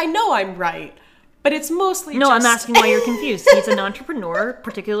 No, like I know I'm right, but it's mostly No, just... I'm asking why you're confused. He's an entrepreneur,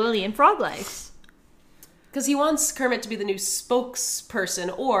 particularly in frog legs. Because he wants Kermit to be the new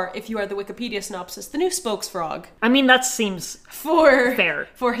spokesperson, or, if you are the Wikipedia synopsis, the new spokesfrog. I mean, that seems fair.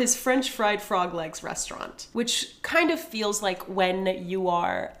 For his French fried frog legs restaurant. Which kind of feels like when you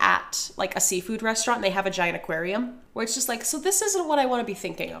are at, like, a seafood restaurant and they have a giant aquarium. Where it's just like, so this isn't what I want to be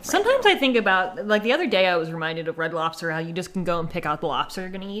thinking of right Sometimes now. I think about, like, the other day I was reminded of Red Lobster, how you just can go and pick out the lobster you're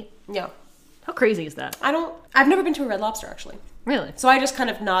going to eat. Yeah. How crazy is that? I've never been to a Red Lobster, actually. Really? So I just kind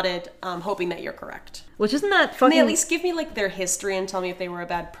of nodded, hoping that you're correct. Which isn't that Can fucking... they at least give me, like, their history and tell me if they were a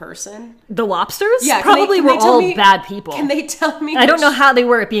bad person? The lobsters? Yeah, Probably can were they tell all me- bad people. Can they tell me I don't know how they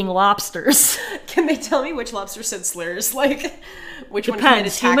were at being lobsters. Can they tell me which lobster said slurs? Like, which one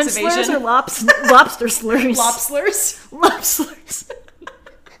Depends. committed Human tax slurs evasion? or lobster slurs? Lobslers? Lobslers.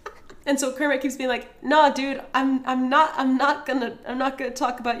 And so Kermit keeps being like, "Nah, dude, I'm not gonna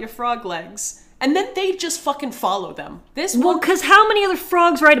talk about your frog legs." And then they just fucking follow them. Well, because how many other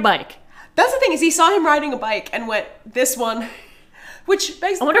frogs ride a bike? That's the thing, is he saw him riding a bike and went, "This one," which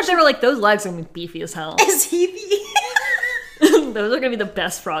begs the I wonder if question, they were like, those legs are going to be beefy as hell. is he the... Those are going to be the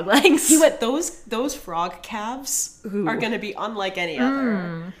best frog legs. He went, those frog calves are going to be unlike any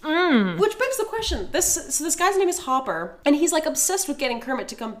other. Which begs the question. This guy's name is Hopper, and he's like obsessed with getting Kermit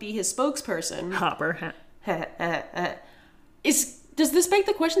to come be his spokesperson. Hopper. Does this beg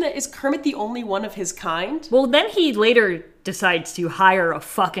the question that is Kermit the only one of his kind? Well, then he later decides to hire a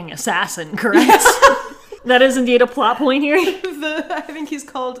fucking assassin, correct? That is indeed a plot point here. I think he's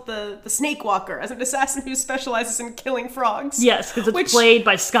called the Snake Walker, as an assassin who specializes in killing frogs. Yes, because it's played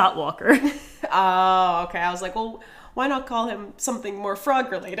by Scott Walker. Oh, okay. I was like, well, why not call him something more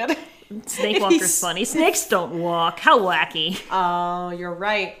frog-related? Snake Walker's funny. Snakes don't walk. How wacky. Oh, you're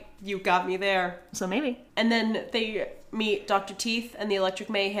right. You got me there. So maybe. And then they meet Dr. Teeth and the Electric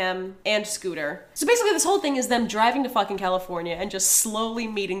Mayhem and Scooter. So basically this whole thing is them driving to fucking California and just slowly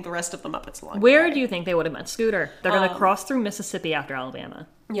meeting the rest of the Muppets along Where the way. do you think they would have met Scooter? They're going to cross through Mississippi after Alabama.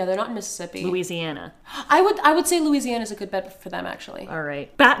 Yeah, they're not in Mississippi. Louisiana. I would say Louisiana's a good bet for them, actually. All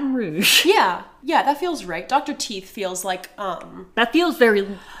right. Baton Rouge. Yeah, that feels right. Dr. Teeth feels like That feels very...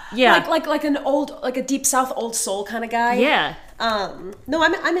 Yeah. like an old, like a deep South old soul kind of guy. Yeah. No,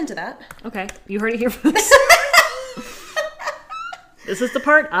 I'm into that. Okay. You heard it here first. This is the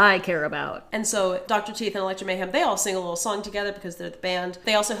part I care about. And so Dr. Teeth and Electric Mayhem, they all sing a little song together because they're the band.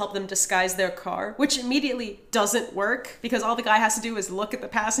 They also help them disguise their car, which immediately doesn't work because all the guy has to do is look at the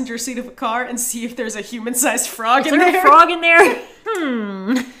passenger seat of a car and see if there's a human-sized frog in there. Is there a frog in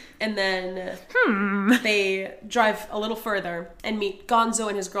there? And then they drive a little further and meet Gonzo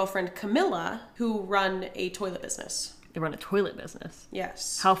and his girlfriend Camilla, who run a toilet business. They run a toilet business.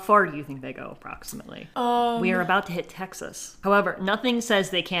 Yes. How far do you think they go, approximately? We are about to hit Texas. However, nothing says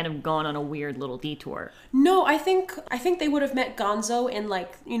they can't have gone on a weird little detour. No, I think they would have met Gonzo in,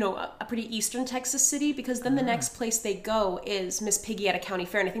 like, you know, a pretty eastern Texas city, because then the next place they go is Miss Piggy at a county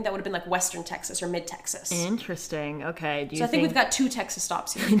fair, and I think that would have been like western Texas or mid Texas. Interesting. Okay. So I think we've got 2 Texas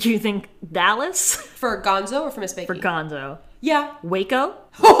stops here. Do you think Dallas? For Gonzo or for Miss Piggy? For Gonzo. Yeah. Waco?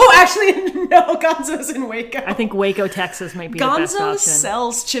 Oh, actually, no. Gonzo's in Waco. I think Waco, Texas might be the best option. Gonzo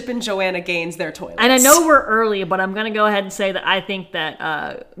sells Chip and Joanna Gaines their toilets. And I know we're early, but I'm going to go ahead and say that I think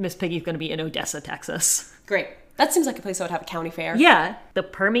that Miss Piggy's going to be in Odessa, Texas. Great. That seems like a place I would have a county fair. Yeah. The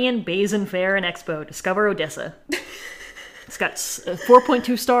Permian Basin Fair and Expo. Discover Odessa. It's got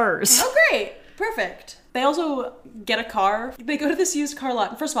 4.2 stars. Oh, great. Perfect. They also get a car. They go to this used car lot.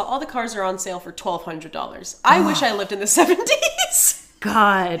 And first of all the cars are on sale for $1,200. I wish I lived in the 70s.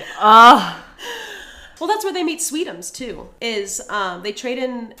 God. Well, that's where they meet Sweetums, too, is they trade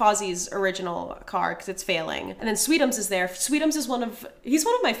in Fozzie's original car because it's failing. And then Sweetums is there. Sweetums is he's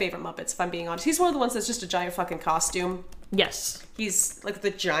one of my favorite Muppets, if I'm being honest. He's one of the ones that's just a giant fucking costume. Yes. He's like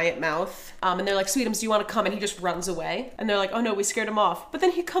the giant mouth. And they're like, Sweetums, do you want to come? And he just runs away. And they're like, oh no, we scared him off. But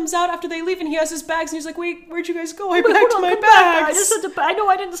then he comes out after they leave and he has his bags and he's like, wait, where'd you guys go? I packed my bags. I know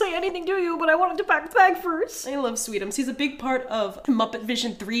I didn't say anything to you, but I wanted to pack the bag first. I love Sweetums. He's a big part of Muppet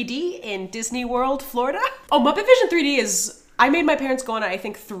Vision 3D in Disney World, Florida. Oh, Muppet Vision 3D is... I made my parents go on it, I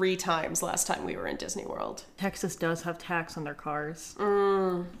think, 3 times last time we were in Disney World. Texas does have tax on their cars.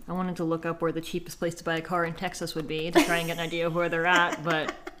 I wanted to look up where the cheapest place to buy a car in Texas would be to try and get an idea of where they're at,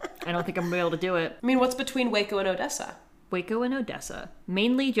 but I don't think I'm going to be able to do it. I mean, what's between Waco and Odessa? Waco and Odessa.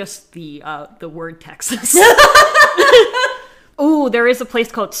 Mainly just the word Texas. Ooh, there is a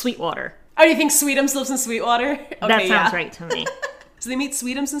place called Sweetwater. Oh, you think Sweetums lives in Sweetwater? Okay, that sounds right to me. So they meet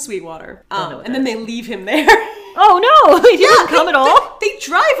Sweetums in Sweetwater, know and then they leave him there. Oh no, he didn't come at all? They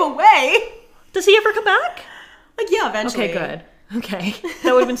drive away. Does he ever come back? Like, yeah, eventually. Okay, good. Okay,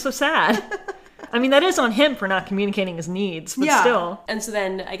 that would have been so sad. I mean, that is on him for not communicating his needs, but still. And so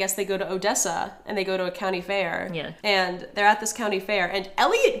then I guess they go to Odessa and they go to a county fair. Yeah. And they're at this county fair. And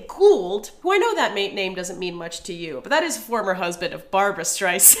Elliot Gould, who I know that name doesn't mean much to you, but that is former husband of Barbara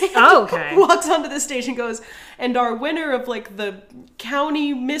Streisand. Oh, okay. Walks onto the stage and goes, and our winner of like the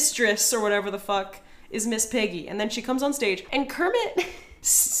county mistress or whatever the fuck is Miss Piggy. And then she comes on stage and Kermit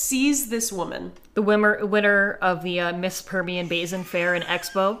sees this woman. The winner of the Miss Permian Basin Fair and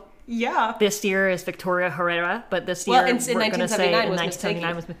Expo. Yeah. This year is Victoria Herrera, but this year we're going to say in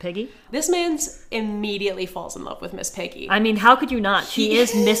 1979 was Miss Piggy. This man's immediately falls in love with Miss Piggy. I mean, how could you not? She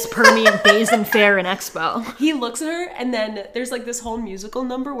is Miss Permian Basin Fair and Expo. He looks at her, and then there's like this whole musical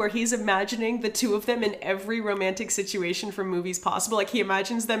number where he's imagining the two of them in every romantic situation from movies possible. Like, he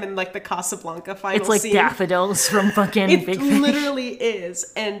imagines them in like the Casablanca final scene. It's like daffodils from fucking It Big Fish. literally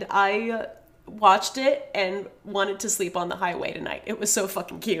is. And I watched it and wanted to sleep on the highway tonight. It was so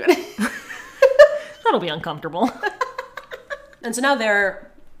fucking cute. That'll be uncomfortable. And so now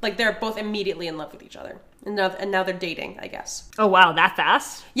they're both immediately in love with each other. And now they're dating, I guess. Oh wow, that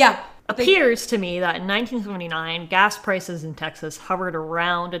fast? Yeah. Appears to me that in 1979, gas prices in Texas hovered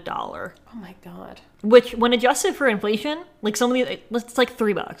around $1. Oh my god. Which, when adjusted for inflation, like it's like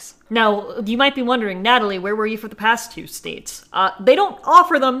 $3. Now, you might be wondering, Natalie, where were you for the past 2 states? They don't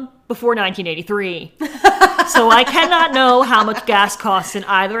offer them before 1983. So I cannot know how much gas costs in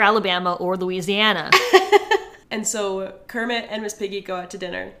either Alabama or Louisiana. And so Kermit and Miss Piggy go out to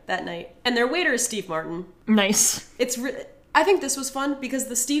dinner that night. And their waiter is Steve Martin. Nice. I think this was fun because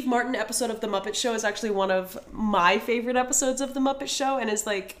the Steve Martin episode of The Muppet Show is actually one of my favorite episodes of The Muppet Show and is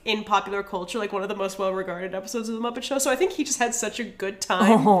like in popular culture like one of the most well-regarded episodes of The Muppet Show. So I think he just had such a good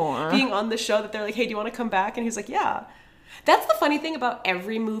time being on the show that they're like, hey, do you want to come back? And he's like, yeah. That's the funny thing about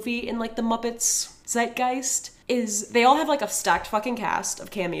every movie in like the Muppets zeitgeist is they all have like a stacked fucking cast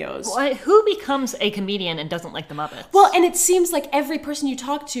of cameos. Well, who becomes a comedian and doesn't like the Muppets? Well, and it seems like every person you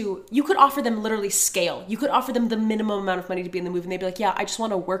talk to, you could offer them literally scale. You could offer them the minimum amount of money to be in the movie and they'd be like, yeah, I just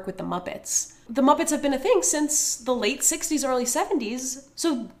want to work with the Muppets. The Muppets have been a thing since the late 60s, early 70s.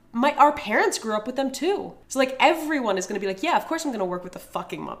 So our parents grew up with them too. So like everyone is going to be like, yeah, of course I'm going to work with the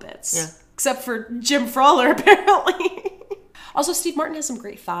fucking Muppets. Yeah. Except for Jim Frawler, apparently. Also, Steve Martin has some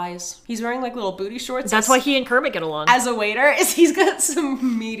great thighs. He's wearing like little booty shorts. That's why he and Kermit get along. As a waiter, he's got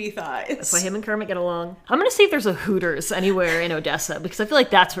some meaty thighs. That's why him and Kermit get along. I'm going to see if there's a Hooters anywhere in Odessa because I feel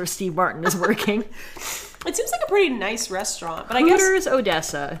like that's where Steve Martin is working. It seems like a pretty nice restaurant, but Hooters,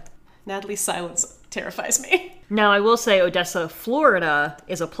 Odessa. Natalie's silence terrifies me. Now, I will say Odessa, Florida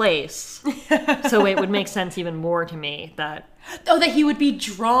is a place, so it would make sense even more to me that... Oh, that he would be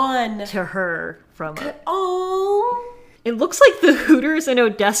drawn... to her from... Oh... It looks like the Hooters in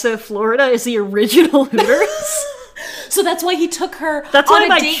Odessa, Florida is the original Hooters. So that's why he took her That's on why a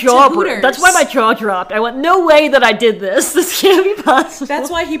my date jaw to Hooters. That's why my jaw dropped. I went, no way that I did this. This can't be possible.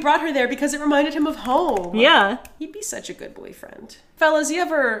 That's why he brought her there, because it reminded him of home. Yeah. He'd be such a good boyfriend. Fellas, you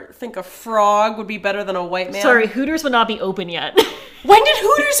ever think a frog would be better than a white man? Sorry, Hooters would not be open yet. When did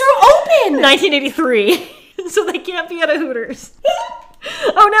Hooters open? 1983. So they can't be at a Hooters.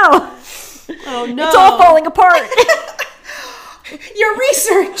 Oh no. Oh no. It's all falling apart. Your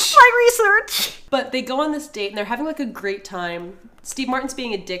research! My research! But they go on this date and they're having like a great time. Steve Martin's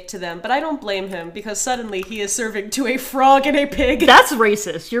being a dick to them, but I don't blame him because suddenly he is serving to a frog and a pig. That's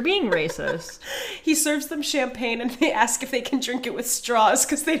racist. You're being racist. He serves them champagne and they ask if they can drink it with straws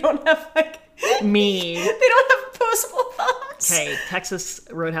because they don't have like... Me. They don't have opposable thumbs. Okay, Texas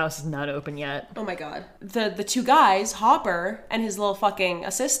Roadhouse is not open yet. Oh my god. The two guys, Hopper and his little fucking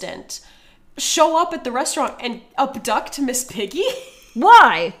assistant, show up at the restaurant and abduct Miss Piggy.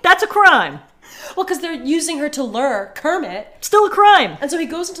 Why? That's a crime. Well, because they're using her to lure Kermit. Still a crime. And so he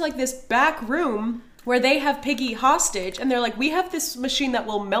goes into like this back room where they have Piggy hostage and they're like, we have this machine that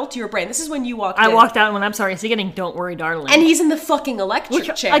will melt your brain. This is when you walked in. I walked out when I'm sorry, is he getting Don't Worry Darling? And he's in the fucking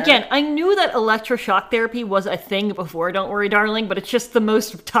electric chair. Again, I knew that electroshock therapy was a thing before Don't Worry Darling, but it's just the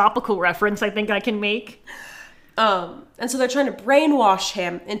most topical reference I think I can make. And so they're trying to brainwash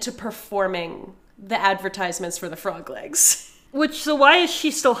him into performing the advertisements for the frog legs. So why is she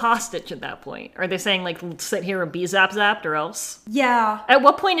still hostage at that point? Are they saying, like, sit here and be zap-zapped or else? Yeah. At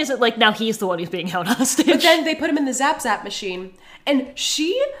what point is it, like, now he's the one who's being held hostage? But then they put him in the zap machine. And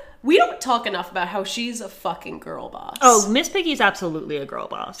we don't talk enough about how she's a fucking girl boss. Oh, Miss Piggy's absolutely a girl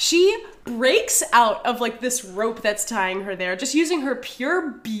boss. She breaks out of, like, this rope that's tying her there, just using her pure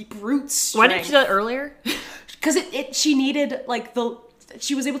brute strength. Why didn't she do that earlier? Because she needed, like,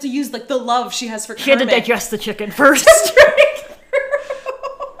 she was able to use, like, the love she has for Kermit. She had to digest the chicken first.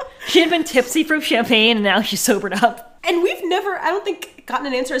 She had been tipsy from champagne, and now she's sobered up. And we've never, I don't think, gotten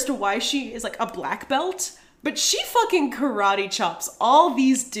an answer as to why she is, like, a black belt. But she fucking karate chops all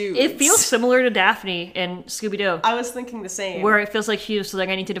these dudes. It feels similar to Daphne in Scooby-Doo. I was thinking the same. Where it feels like she was like,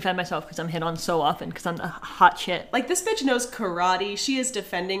 I need to defend myself because I'm hit on so often because I'm a hot shit. Like, this bitch knows karate. She is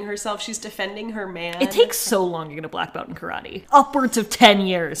defending herself. She's defending her man. It takes so long to get a black belt in karate. Upwards of 10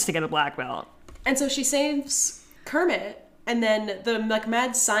 years to get a black belt. And so she saves Kermit, and then the, like,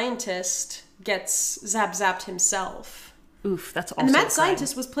 mad scientist gets zapped himself. Oof, that's also And the mad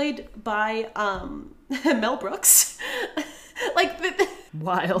scientist was played by, Mel Brooks. Like,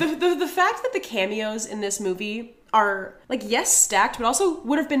 wild. The fact that the cameos in this movie are, like, yes, stacked, but also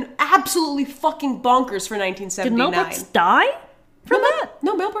would have been absolutely fucking bonkers for 1979. Did Mel Brooks die from that?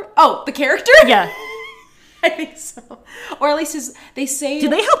 No, Mel Brooks. Oh, the character? Yeah. I think so. Or at least they say... Do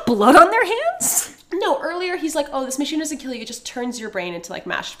they have blood on their hands? No, earlier he's like, oh, this machine doesn't kill you, it just turns your brain into, like,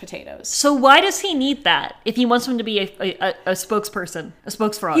 mashed potatoes. So why does he need that if he wants him to be a spokesperson, a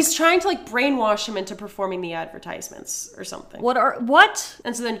spokesfrog? He's trying to, like, brainwash him into performing the advertisements or something. What?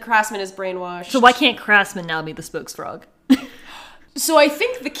 And so then Craftsman is brainwashed. So why can't Craftsman now be the spokesfrog? So I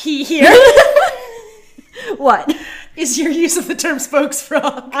think the key here... What? Is your use of the term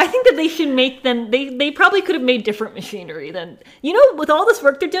spokesfrog. I think that they should make them... They probably could have made different machinery than... You know, with all this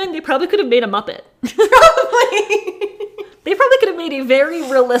work they're doing, they probably could have made a Muppet. Probably. They probably could have made a very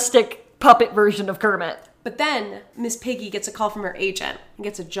realistic puppet version of Kermit. But then Miss Piggy gets a call from her agent and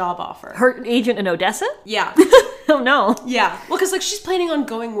gets a job offer. Her agent in Odessa? Yeah. Oh no. Yeah. Well, because, like, she's planning on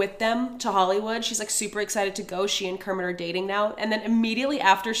going with them to Hollywood. She's, like, super excited to go. She and Kermit are dating now. And then immediately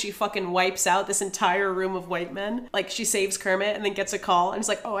after she fucking wipes out this entire room of white men, like, she saves Kermit and then gets a call and is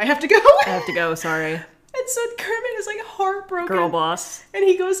like, oh, I have to go. I have to go, sorry. And so Kermit is, like, heartbroken. Girl boss. And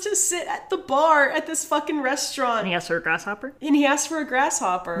he goes to sit at the bar at this fucking restaurant. And he asks for a grasshopper? And he asks for a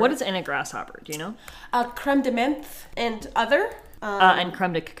grasshopper. What is in a grasshopper? Do you know? Creme de menthe and other. And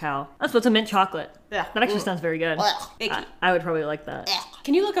creme de cacao. That's what's a mint chocolate. Yeah. That actually sounds very good. Icky. I would probably like that.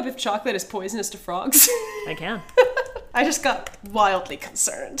 Can you look up if chocolate is poisonous to frogs? I can. I just got wildly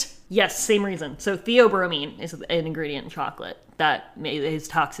concerned. Yes, same reason. So theobromine is an ingredient in chocolate that is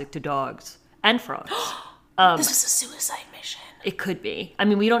toxic to dogs and frogs. This was a suicide mission. It could be. I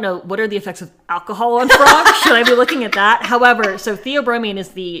mean, we don't know. What are the effects of alcohol on frogs? Should I be looking at that? However, so theobromine is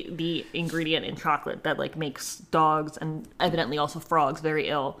the ingredient in chocolate that, like, makes dogs and evidently also frogs very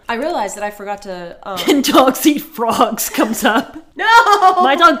ill. I realized that I forgot to... And dogs eat frogs comes up. No!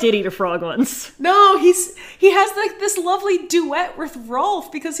 My dog did eat a frog once. No, he has, like, this lovely duet with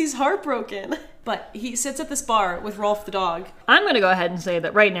Rolf because he's heartbroken. But he sits at this bar with Rolf the dog. I'm going to go ahead and say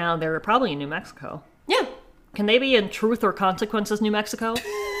that right now they're probably in New Mexico. Yeah. Can they be in Truth or Consequences, New Mexico?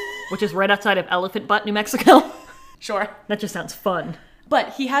 Which is right outside of Elephant Butt, New Mexico? Sure. That just sounds fun.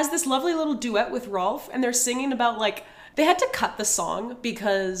 But he has this lovely little duet with Rolf, and they're singing about, like, they had to cut the song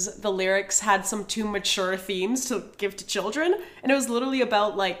because the lyrics had some too mature themes to give to children. And it was literally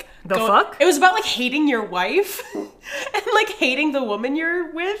about, like... fuck? It was about, like, hating your wife and, like, hating the woman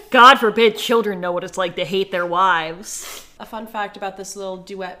you're with. God forbid children know what it's like to hate their wives. A fun fact about this little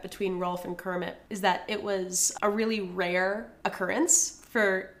duet between Rolf and Kermit is that it was a really rare occurrence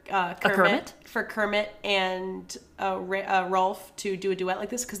for Kermit and Rolf to do a duet like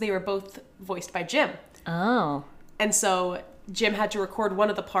this because they were both voiced by Jim. Oh. And so Jim had to record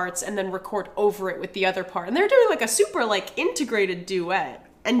one of the parts and then record over it with the other part. And they're doing like a super like integrated duet.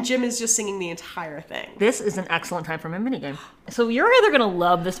 And Jim is just singing the entire thing. This is an excellent time for my minigame. So you're either going to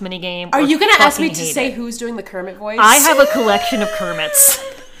love this minigame or are you going to ask me to hate say it. who's doing the Kermit voice? I have a collection of Kermits.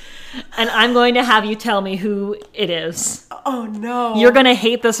 And I'm going to have you tell me who it is. Oh, no. You're going to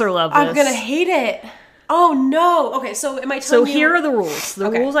hate this or love this. I'm going to hate it. Oh, no. Okay, so am I telling you... So here are the rules.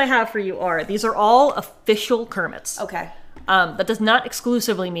 The rules I have for you are, these are all official Kermits. Okay. That does not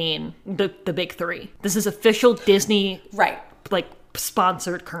exclusively mean the big three. This is official Disney... Right. Like...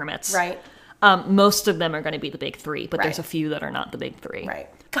 sponsored Kermits. Right. Most of them are going to be the big three, but there's a few that are not the big three. Right.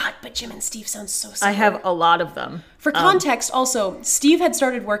 God, but Jim and Steve sound so similar. I have a lot of them. For context, also, Steve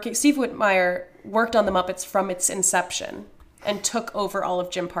Whitmire worked on the Muppets from its inception and took over all of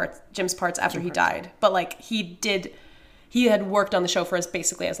Jim's parts after he died. But like he had worked on the show for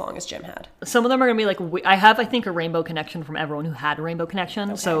basically as long as Jim had. Some of them are going to be like, I think, a Rainbow Connection from everyone who had a Rainbow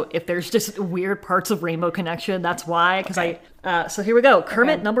Connection. Okay. So if there's just weird parts of Rainbow Connection, that's why. So here we go.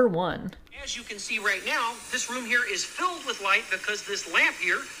 Kermit number 1. As you can see right now, this room here is filled with light because this lamp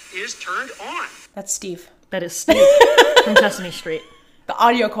here is turned on. That's Steve. That is Steve from Sesame Street. The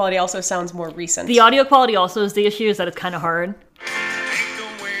audio quality also sounds more recent. The audio quality also is the issue, is that it's kind of hard.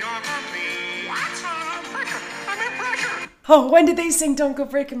 Oh, when did they sing Don't Go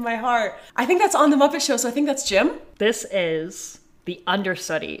Breaking My Heart? I think that's on The Muppet Show, so I think that's Jim. This is the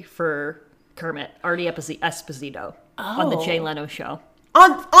understudy for Kermit, Artie Esposito, on the Jay Leno show. On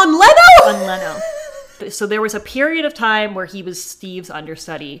Leno? On Leno. So there was a period of time where he was Steve's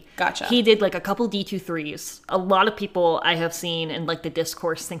understudy. Gotcha. He did like a couple D23s. A lot of people I have seen in like the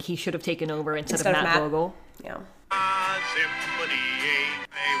discourse think he should have taken over instead of Matt Vogel. Yeah.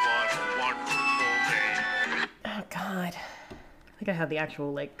 Oh, God. I think I have the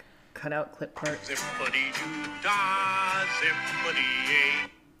actual, like, cutout clip part. The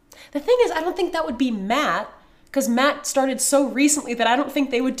thing is, I don't think that would be Matt, because Matt started so recently that I don't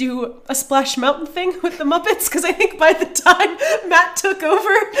think they would do a Splash Mountain thing with the Muppets, because I think by the time Matt took over,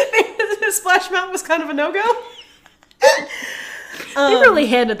 Splash Mountain was kind of a no-go. They really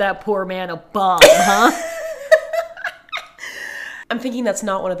handed that poor man a bomb, huh? I'm thinking that's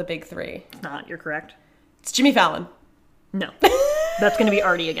not one of the big three. It's not, you're correct. It's Jimmy Fallon. No. That's going to be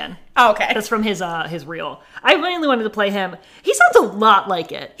Artie again. Oh, okay. That's from his reel. I mainly wanted to play him. He sounds a lot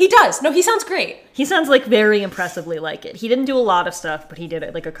like it. He does. No, he sounds great. He sounds like very impressively like it. He didn't do a lot of stuff, but he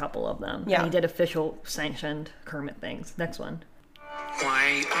did like a couple of them. Yeah. And he did official sanctioned Kermit things. Next one.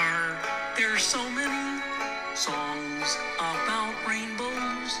 Why are there so many songs about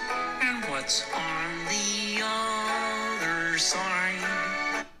rainbows? And what's on the other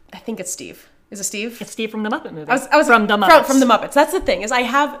side? I think it's Steve. Is it Steve? It's Steve from the Muppet movie. I was from the Muppets. From the Muppets. That's the thing, is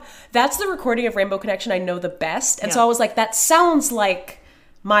that's the recording of Rainbow Connection I know the best. And so I was like, that sounds like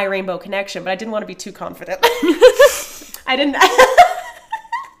my Rainbow Connection, but I didn't want to be too confident. I didn't.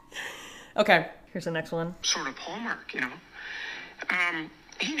 Okay. Here's the next one. Sort of hallmark, you know.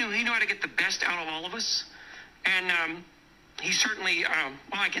 He knew how to get the best out of all of us. And he certainly,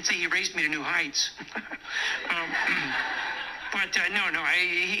 I can say he raised me to new heights. But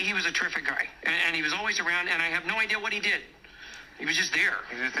he was a terrific guy, and he was always around, and I have no idea what he did. He was just there.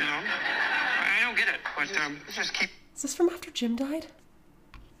 You know? I don't get it, but just keep. Is this from after Jim died?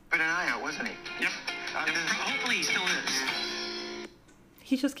 Put an eye out, wasn't he? Yep. Hopefully he still is.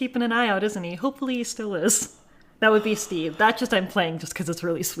 He's just keeping an eye out, isn't he? Hopefully he still is. That would be Steve. I'm playing just because it's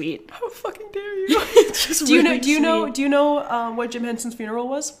really sweet. How fucking dare you? Do you know what Jim Henson's funeral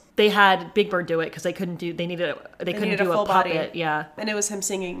was? They had Big Bird do it because they couldn't do a full puppet. body. Yeah. And it was him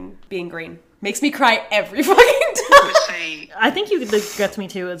singing Being Green. Makes me cry every fucking time. I think that gets me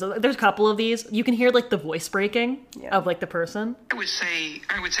too. There's a couple of these. You can hear like the voice breaking of like the person. I would say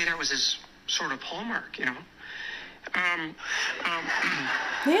that was his sort of hallmark, you know.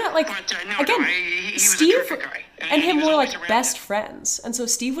 Yeah, like again, he was Steve a terrific guy. and him were like best friends, and so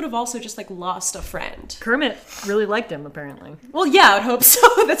Steve would have also just like lost a friend. Kermit really liked him, apparently. Well, yeah, I would hope so.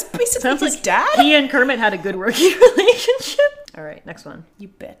 That's basically Sounds his like dad. He and Kermit had a good working relationship. All right, next one. You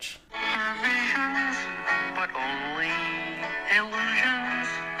bitch. Visions, but only illusions,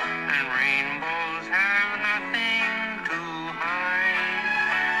 and rainbows have nothing to hide.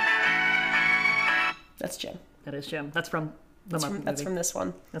 That's Jim. That is Jim. That's from The Muppet That's movie. from this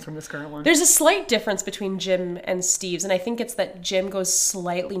one. That's from this current one. There's a slight difference between Jim and Steve's, and I think it's that Jim goes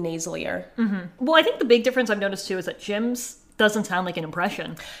slightly nasalier. Well, I think the big difference I've noticed too is that Jim's doesn't sound like an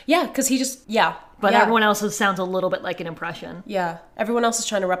impression, Yeah, because he just, but yeah. everyone else's sounds a little bit like an impression. Yeah, everyone else is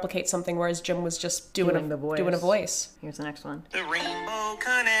trying to replicate something, whereas Jim was just doing the voice. Doing a voice. Here's the next one. The Rainbow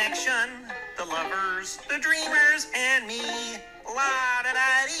Connection, the lovers, the dreamers, and me.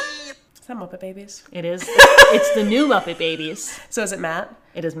 La-da-da-dee. Is that Muppet Babies? It is. It's the new Muppet Babies. So is it Matt?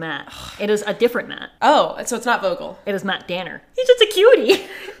 It is Matt. It is a different Matt. Oh, so it's not Vogel. It is Matt Danner. He's just a cutie.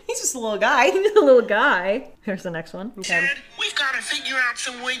 He's just a little guy. He's a little guy. Here's the next one. Okay. Ted, we've got to figure out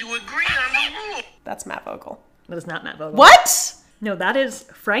some way to agree on the rule. That's Matt Vogel. That is not Matt Vogel. What? No, that is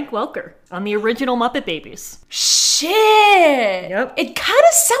Frank Welker on the original Muppet Babies. Shit. Yep. It kind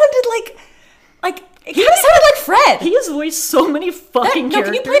of sounded like it kind of sounded like Fred. He has voiced so many fucking No, characters.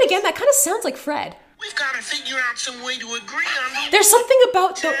 can you play it again? That kind of sounds like Fred. We've got to figure out some way to agree on the There's something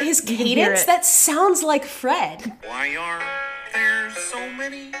about his You can hear cadence it. that sounds like Fred. Why are there so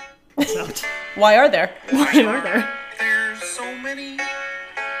many? Why are there? Why are there? There's so many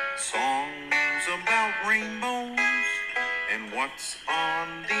songs about rainbows and what's on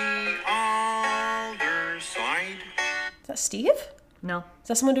the other side. Is that Steve? No, Is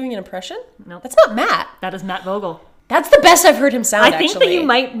that someone doing an impression? no. That's not Matt. That is Matt Vogel. That's the best I've heard him sound, I think actually. that you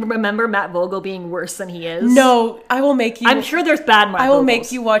might remember Matt Vogel being worse than he is. No, I will make you... I'm sure there's bad Matt I will Vogels,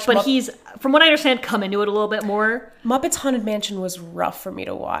 make you watch but he's, from what I understand, come into it a little bit more. Muppets Haunted Mansion was rough for me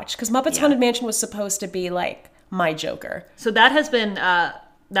to watch, because Muppets Haunted Mansion was supposed to be, like, my Joker. So that has been,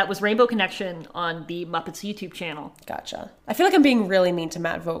 that was Rainbow Connection on the Muppets YouTube channel. Gotcha. I feel like I'm being really mean to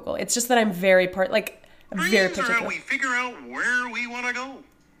Matt Vogel. It's just that I'm very very Dreams are particular. how we figure out where we want to go.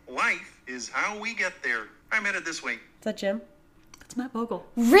 Life is how we get there. I'm headed this way. Is that Jim? That's Matt Vogel.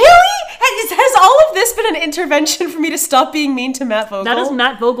 Really? Has all of this been an intervention for me to stop being mean to Matt Vogel? That is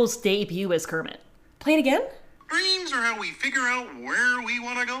Matt Vogel's debut as Kermit. Play it again? Dreams are how we figure out where we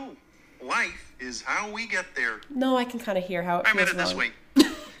want to go. Life is how we get there. No, I can kind of hear how it I'm feels headed this wrong. way.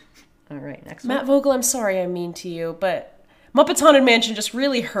 All right, next Matt one. Vogel, I'm sorry I'm mean to you, but Muppets Haunted Mansion just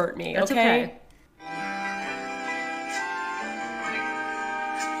really hurt me, That's okay? okay.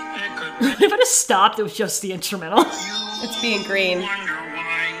 If it had stopped, it was just the instrumental. It's being green. Wonder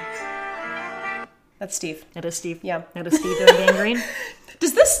why. That's Steve. That is Steve. Yeah. That is Steve doing gangrene.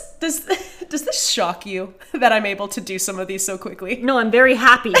 Does this shock you that I'm able to do some of these so quickly? No, I'm very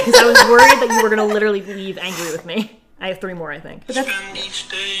happy because I was worried that you were going to literally leave angry with me. I have 3 more, I think. Spend each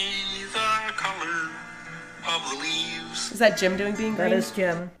day the color of the leaves. Is that Jim doing being green? That is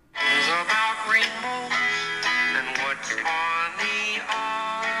Jim. Is about rainbows and what's on the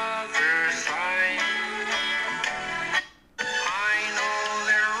other side. I know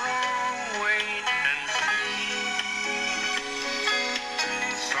they're wrong, wait and see.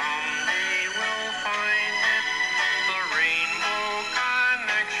 Someday we'll find it, the rainbow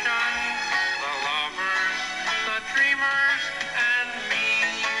connection, the lovers, the dreamers, and me.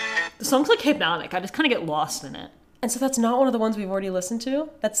 The song's like hypnotic. I just kind of get lost in it. And so that's not one of the ones we've already listened to?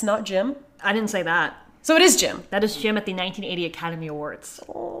 That's not Jim? I didn't say that. So it is Jim. That is Jim at the 1980 Academy Awards.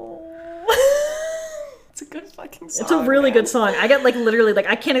 Oh. It's a good fucking song. It's a really man. good song. I get like literally like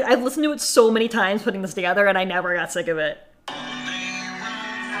I've listened to it so many times putting this together and I never got sick of it.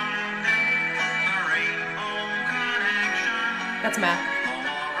 That's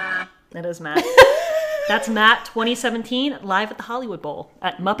Matt. That is Matt. That's Matt 2017 live at the Hollywood Bowl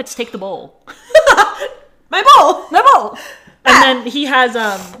at Muppets Take the Bowl. My bowl! My bowl. And then he has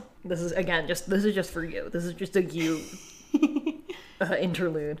this is just for you. This is just a you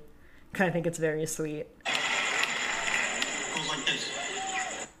interlude. I think it's very sweet. Goes like this.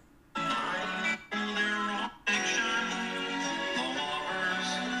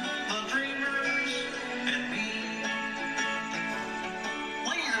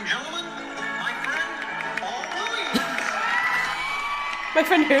 My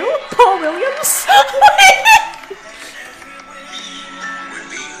friend who? Paul Williams?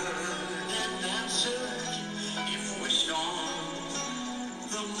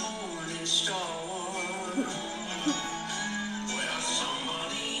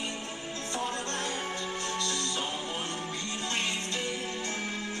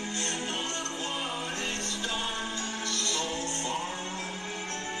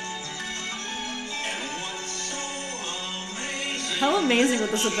 How amazing would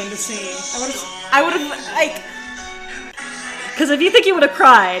this have been to see? I would have, like... Because if you think he would have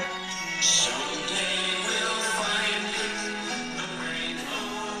cried,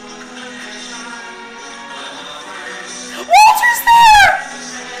 Walter's there!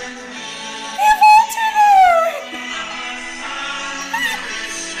 Hey, Walter there!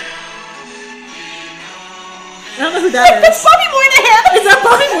 who that is. Bobby Moynihan! Is that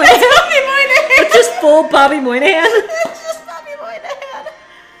Bobby Moynihan? Bobby Moynihan! It's just full Bobby Moynihan. It's just Bobby Moynihan.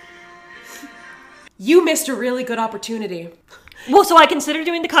 You missed a really good opportunity. Well, so I considered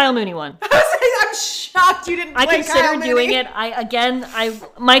doing the Kyle Mooney one. I'm shocked you didn't play I considered Kyle Mooney. doing it.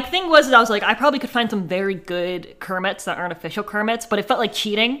 My thing was, I was like, I probably could find some very good Kermits that aren't official Kermits, but it felt like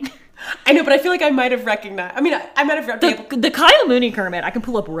cheating. I know, but I feel like I might have recognized. I mean, I might have been able. The Kyle Mooney Kermit, I can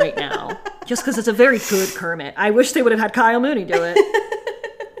pull up right now, just because it's a very good Kermit. I wish they would have had Kyle Mooney do it.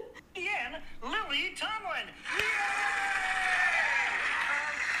 Ian, Lily Tomlin.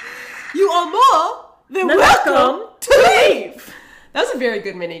 You are more than welcome to leave. That was a very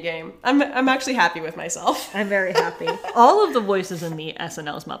good mini game. I'm actually happy with myself. I'm very happy. All of the voices in the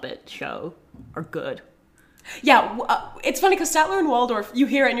SNL's Muppet show are good. Yeah, it's funny because Statler and Waldorf, you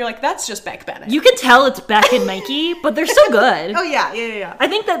hear it and you're like, that's just Beck Bennett. You can tell it's Beck and Mikey, but they're still good. Oh yeah. I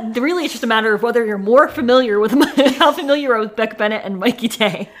think that really it's just a matter of whether you're more familiar with how familiar you are with Beck Bennett and Mikey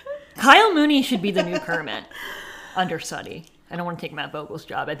Tay. Kyle Mooney should be the new Kermit. Understudy. I don't want to take Matt Vogel's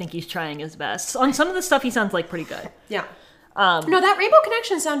job. I think he's trying his best. On some of the stuff, he sounds like pretty good. Yeah. No, that Rainbow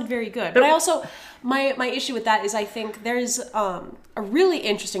Connection sounded very good. But I also, my issue with that is I think there's a really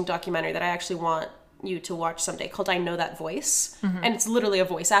interesting documentary that I actually want you to watch someday called I Know That Voice. Mm-hmm. And it's literally a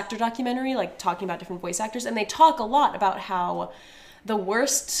voice actor documentary, like talking about different voice actors. And they talk a lot about how the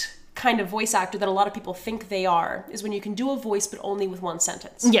worst kind of voice actor that a lot of people think they are is when you can do a voice but only with one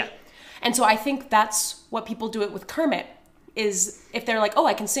sentence. Yeah. And so I think that's what people do it with Kermit. Is if they're like, oh,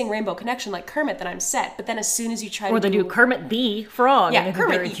 I can sing Rainbow Connection like Kermit, then I'm set. But then as soon as you try or they do Kermit the Frog. Yeah,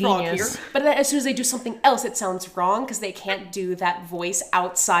 Kermit the Frog here. But then as soon as they do something else, it sounds wrong because they can't do that voice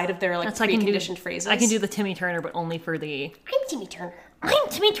outside of their like preconditioned phrases. I can do the Timmy Turner, but only for the... I'm Timmy Turner. I'm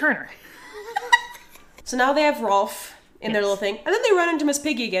Timmy Turner. So now they have Rolf in their little thing. And then they run into Miss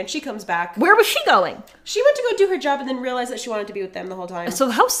Piggy again. She comes back. Where was she going? She went to go do her job and then realized that she wanted to be with them the whole time. So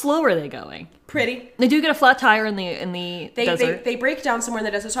how slow are they going? Pretty. They do get a flat tire in the desert. They break down somewhere in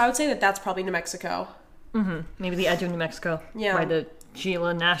the desert, so I would say that that's probably New Mexico. Mm-hmm. Maybe the edge of New Mexico. Yeah. By the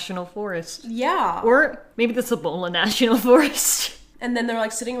Gila National Forest. Yeah. Or maybe the Cibola National Forest. And then they're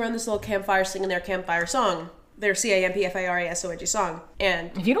like sitting around this little campfire singing their campfire song. Their CAMPFIRASONG song.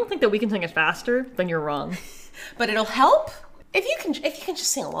 And if you don't think that we can sing it faster, then you're wrong. But it'll help if you can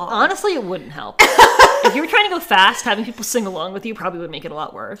just sing along. Honestly, it wouldn't help. If you were trying to go fast, having people sing along with you probably would make it a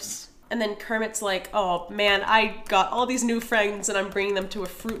lot worse. And then Kermit's like, oh man, I got all these new friends and I'm bringing them to a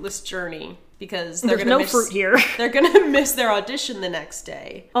fruitless journey because they're gonna miss, fruit here. They're gonna miss their audition the next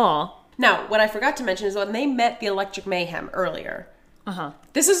day. Aw. Now, what I forgot to mention is when they met the Electric Mayhem earlier. Uh-huh.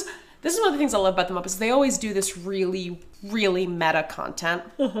 This is one of the things I love about the Muppets. They always do this really, really meta content.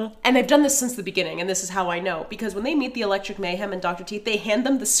 Uh-huh. And they've done this since the beginning, and this is how I know. Because when they meet the Electric Mayhem and Dr. Teeth, they hand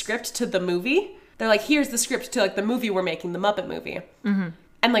them the script to the movie. They're like, here's the script to like the movie we're making, the Muppet movie. Mm-hmm.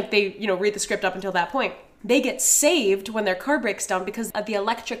 And like they, read the script up until that point. They get saved when their car breaks down because the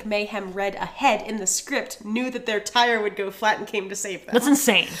Electric Mayhem read ahead in the script, knew that their tire would go flat and came to save them. That's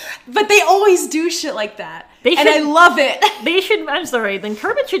insane. But they always do shit like that. And I love it. They should, I'm sorry, then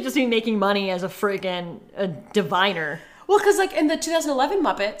Kermit should just be making money as a friggin' diviner. Well, because like in the 2011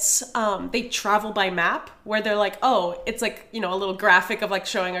 Muppets, they travel by map, where they're like, oh, it's like, a little graphic of like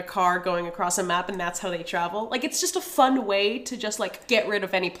showing a car going across a map, and that's how they travel. Like, it's just a fun way to just like get rid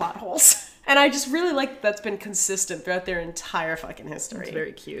of any plot holes. And I just really like that's been consistent throughout their entire fucking history. It's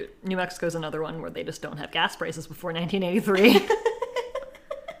very cute. New Mexico's another one where they just don't have gas prices before 1983.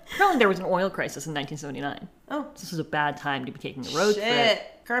 Apparently there was an oil crisis in 1979. Oh. This was a bad time to be taking the road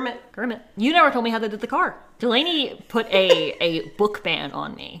trip. Kermit. You never told me how they did the car. Delaney put a book ban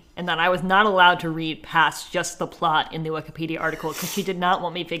on me, and that I was not allowed to read past just the plot in the Wikipedia article because she did not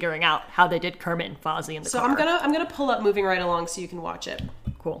want me figuring out how they did Kermit and Fozzie in the car. So I'm gonna pull up Moving Right Along so you can watch it.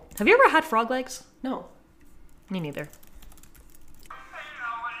 Cool. Have you ever had frog legs? No. Me neither.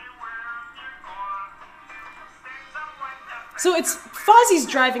 So it's Fozzie's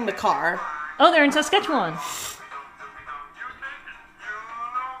driving the car. Oh, they're in Saskatchewan.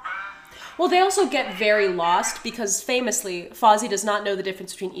 Well, they also get very lost because famously, Fozzie does not know the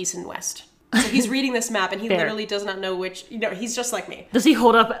difference between east and west. So he's reading this map and he literally does not know which, he's just like me. Does he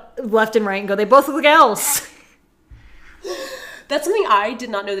hold up left and right and go, they both look like L's? That's something I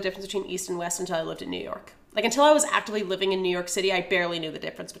did not know the difference between east and west until I lived in New York. Like, until I was actively living in New York City, I barely knew the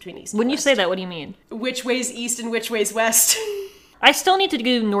difference between east and When west. you say that, what do you mean? Which way's east and which way's west? I still need to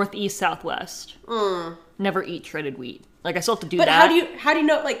do northeast, southwest. Never eat shredded wheat. Like, I still have to do that. But how do you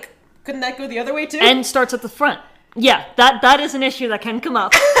know, like, couldn't that go the other way too? N starts at the front. Yeah, that is an issue that can come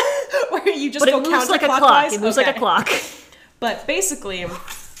up. Where you just but go it moves like counterclockwise? a clock. It moves like a clock. But basically,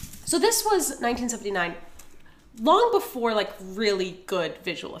 so this was 1979. long before, like, really good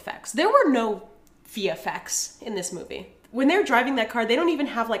visual effects. There were no VFX in this movie. When they're driving that car, they don't even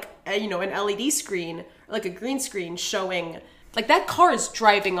have, like, an LED screen, or, like, a green screen showing... Like, that car is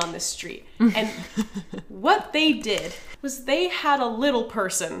driving on the street. And what they did was they had a little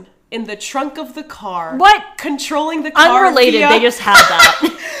person in the trunk of the car. What? Controlling the car. Unrelated, they just had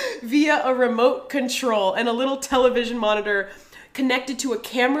that. Via a remote control and a little television monitor connected to a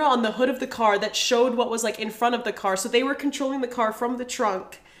camera on the hood of the car that showed what was, like, in front of the car. So they were controlling the car from the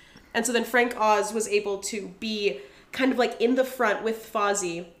trunk. And so then Frank Oz was able to be kind of, like, in the front with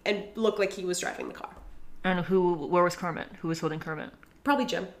Fozzie and look like he was driving the car. And where was Kermit? Who was holding Kermit? Probably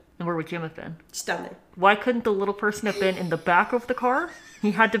Jim. And where would Jim have been? Just down there. Why couldn't the little person have been in the back of the car? He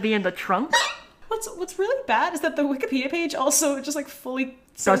had to be in the trunk? What's really bad is that the Wikipedia page also just, like, fully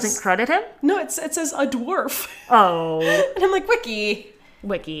says... Doesn't credit him? No, it says a dwarf. Oh. And I'm like, Wiki.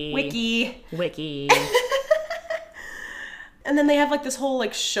 Wiki. And then they have, like, this whole,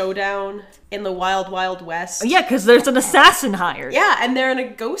 like, showdown in the Wild Wild West. Oh, yeah, because there's an assassin hired. Yeah, and they're in a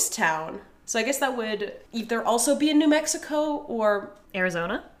ghost town. So I guess that would either also be in New Mexico or...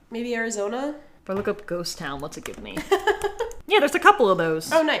 Arizona? Maybe Arizona? If I look up Ghost Town, what's it give me? Yeah, there's a couple of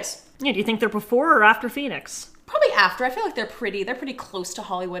those. Oh, nice. Yeah, do you think they're before or after Phoenix? Probably after. I feel like they're pretty close to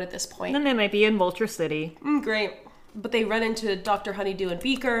Hollywood at this point. Then they might be in Vulture City. Great. But they run into Dr. Honeydew and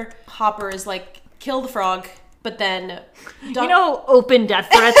Beaker. Hopper is like, kill the frog. But then... open death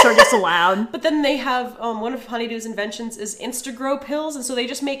threats are disallowed. But then they have, one of Honeydew's inventions is Instagrow pills, and so they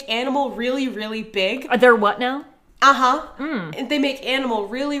just make Animal really, really big. Are there what now? And they make Animal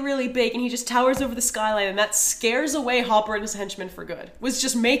really, really big, and he just towers over the skyline, and that scares away Hopper and his henchmen for good. Was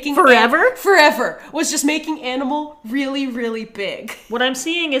just making... Forever? Forever. Was just making Animal really, really big. What I'm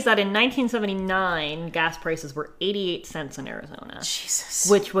seeing is that in 1979, gas prices were 88 cents in Arizona. Jesus.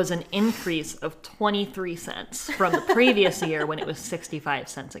 Which was an increase of 23 cents from the previous year when it was 65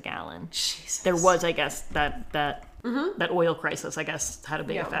 cents a gallon. Jesus. There was, I guess, that oil crisis, I guess, had a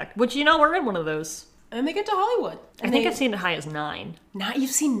big effect. Which, we're in one of those. And they get to Hollywood. I think I've seen it high as 9.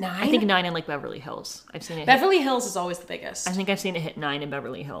 You've seen 9? I think 9 in, like, Beverly Hills. I've seen it. Beverly Hills is always the biggest. I think I've seen it hit 9 in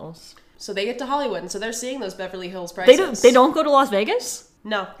Beverly Hills. So they get to Hollywood, and so they're seeing those Beverly Hills prices. They don't go to Las Vegas?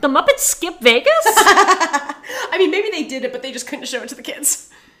 No. The Muppets skip Vegas? I mean, maybe they did it, but they just couldn't show it to the kids.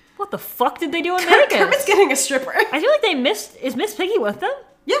 What the fuck did they do in Vegas? Kermit's getting a stripper. I feel like they missed... Is Miss Piggy with them?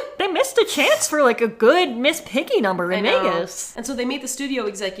 Yeah. They missed a chance for, like, a good Miss Piggy number in Vegas. And so they meet the studio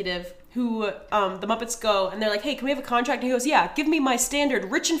executive who, the Muppets go, and they're like, hey, can we have a contract? And he goes, yeah, give me my standard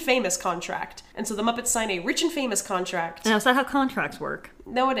rich and famous contract. And so the Muppets sign a rich and famous contract. Now, is that how contracts work?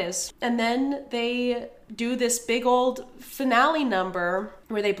 No, it is. And then they do this big old finale number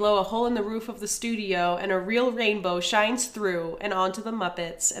where they blow a hole in the roof of the studio and a real rainbow shines through and onto the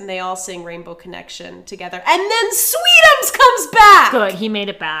Muppets, and they all sing Rainbow Connection together. And then Sweetums comes back! Good, he made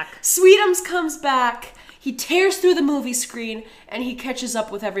it back. Sweetums comes back. He tears through the movie screen, and he catches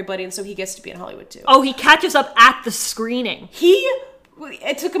up with everybody, and so he gets to be in Hollywood, too. Oh, he catches up at the screening.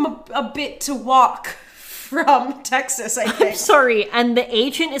 It took him a bit to walk from Texas, I think. I'm sorry, and the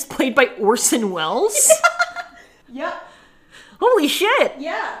agent is played by Orson Welles? Yeah. Holy shit!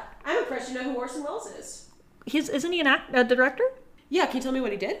 Yeah. I'm impressed you know who Orson Welles is. Isn't he a director? Yeah, can you tell me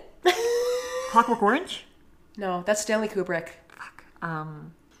what he did? Clockwork Orange? No, that's Stanley Kubrick. Fuck.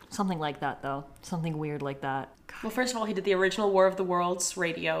 Something like that, though. Something weird like that. God. Well, first of all, he did the original War of the Worlds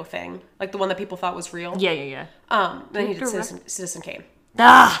radio thing. Like the one that people thought was real. Yeah. Then he did Citizen Kane.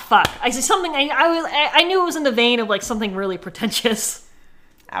 Ah, fuck. I see something, I knew it was in the vein of, like, something really pretentious.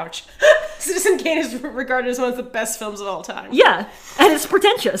 Ouch. Citizen Kane is regarded as one of the best films of all time. Yeah, and it's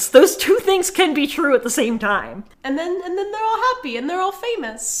pretentious. Those two things can be true at the same time. And then they're all happy, and they're all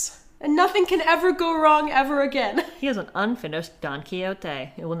famous. And nothing can ever go wrong ever again. He has an unfinished Don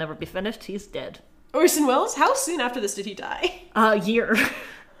Quixote. It will never be finished. He's dead. Orson Welles? How soon after this did he die? A year.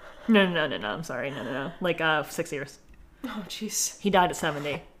 No. I'm sorry. No. Like, 6 years. Oh, jeez. He died at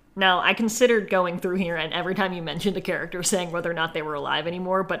 70. Now, I considered going through here, and every time you mentioned a character saying whether or not they were alive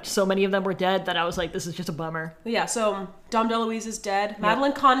anymore, but so many of them were dead that I was like, this is just a bummer. Yeah, so Dom DeLuise is dead. Yep.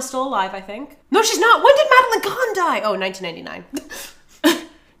 Madeline Kahn is still alive, I think. No, she's not! When did Madeline Kahn die? Oh, 1999.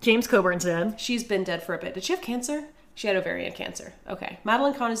 James Coburn's dead. She's been dead for a bit. Did she have cancer? She had ovarian cancer. Okay.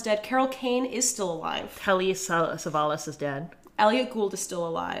 Madeline Kahn is dead. Carol Kane is still alive. Kelly Savalas is dead. Elliot Gould is still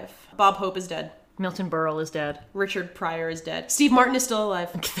alive. Bob Hope is dead. Milton Berle is dead. Richard Pryor is dead. Steve Martin is still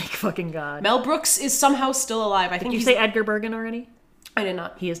alive. Thank fucking God. Mel Brooks is somehow still alive. Did you say Edgar Bergen already? I did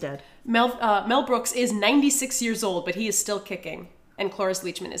not. He is dead. Mel Brooks is 96 years old, but he is still kicking. And Cloris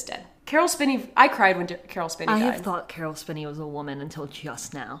Leachman is dead. Carol Spinney, I cried when Carol Spinney died. I have thought Carol Spinney was a woman until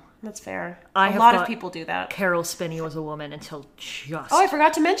just now. That's fair. A lot of people do that. Carol Spinney was a woman until just... Oh, I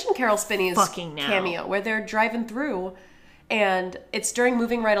forgot to mention Carol Spinney's fucking now. cameo, where they're driving through, and it's during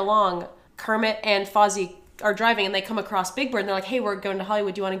Moving Right Along. Kermit and Fozzie are driving, and they come across Big Bird, and they're like, hey, we're going to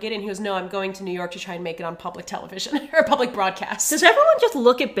Hollywood, do you want to get in? He goes, no, I'm going to New York to try and make it on public television, or public broadcast. Does everyone just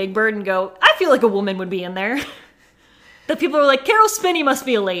look at Big Bird and go, I feel like a woman would be in there? That people are like, Carol Spinney must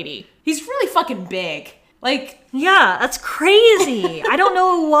be a lady. He's really fucking big. Like... Yeah, that's crazy. I don't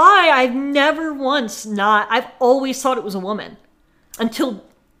know why. I've always thought it was a woman. Until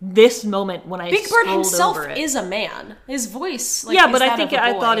this moment when I Big Bird himself over it. is a man. His voice, yeah, but I think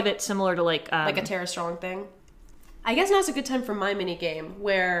I thought of it similar to like a Tara Strong thing. I guess now's a good time for my mini game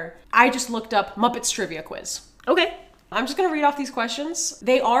where I just looked up Muppets trivia quiz. Okay. I'm just gonna read off these questions.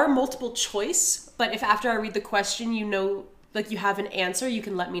 They are multiple choice, but if after I read the question you know, like you have an answer, you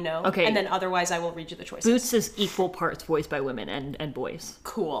can let me know. Okay. And then otherwise I will read you the choices. Boots is equal parts voiced by women and boys.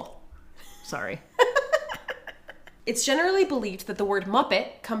 Cool. Sorry. It's generally believed that the word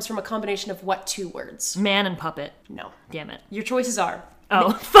Muppet comes from a combination of what two words? Man and puppet. No. Damn it. Your choices are...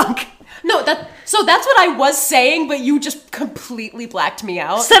 Oh, fuck. No, so that's what I was saying, but you just completely blacked me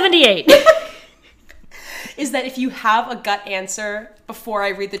out. 78. Is that if you have a gut answer before I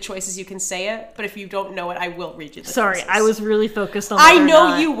read the choices, you can say it. But if you don't know it, I will read you the choices. I was really focused on I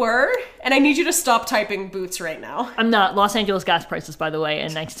know you were, and I need you to stop typing Boots right now. I'm not. Los Angeles gas prices, by the way,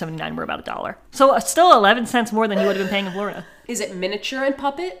 in 1979 were about $1. So still 11 cents more than he would have been paying in Florida. Is it miniature and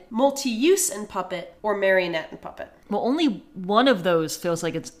puppet, multi-use and puppet, or marionette and puppet? Well, only one of those feels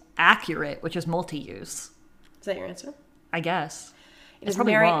like it's accurate, which is multi-use. Is that your answer? I guess. It is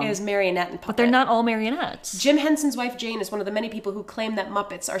marionette and puppet. But they're not all marionettes. Jim Henson's wife Jane is one of the many people who claim that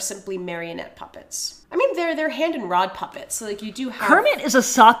Muppets are simply marionette puppets. I mean, they're hand and rod puppets, so like you do have... Kermit is a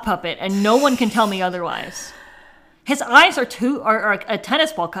sock puppet, and no one can tell me otherwise. His eyes are a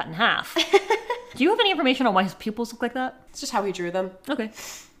tennis ball cut in half. Do you have any information on why his pupils look like that? It's just how he drew them. Okay.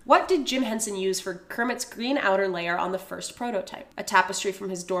 What did Jim Henson use for Kermit's green outer layer on the first prototype? A tapestry from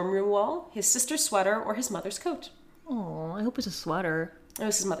his dorm room wall, his sister's sweater, or his mother's coat? Oh, I hope it's a sweater. It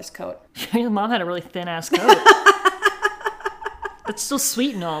was his mother's coat. His mom had a really thin-ass coat. That's still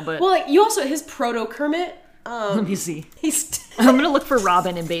sweet and all, but... Well, like, you also... His proto-Kermit... Let me see. He's... I'm gonna look for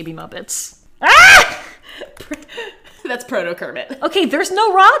Robin and Baby Muppets. Ah! That's proto-Kermit. Okay, there's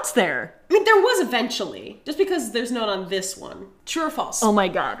no rods there. I mean, there was eventually. Just because there's none on this one. True or false? Oh my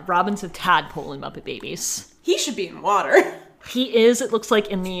god, Robin's a tadpole in Muppet Babies. He should be in water. He is, it looks like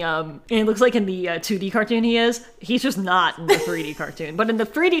in the 2D cartoon he is. He's just not in the 3D cartoon. But in the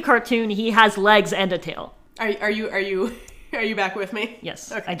 3D cartoon, he has legs and a tail. Are you back with me?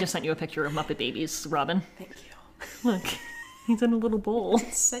 Yes. Okay. I just sent you a picture of Muppet Babies, Robin. Thank you. Look, he's in a little bowl.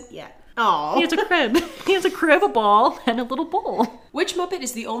 Sent yet. Aww. He has a crib. He has a crib, a ball, and a little bowl. Which Muppet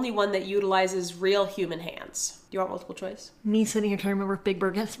is the only one that utilizes real human hands? Do you want multiple choice? Me sitting here trying to remember if Big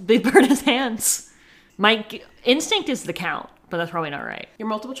Bird has hands. My instinct is the Count, but that's probably not right. Your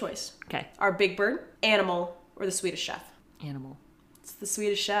multiple choice. Okay. Are Big Bird, Animal, or the Swedish Chef? Animal. It's the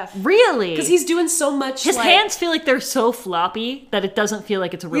Swedish Chef. Really? Because he's doing so much. His hands feel like they're so floppy that it doesn't feel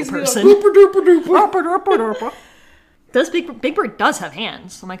like it's a real person. Does Big Bird does have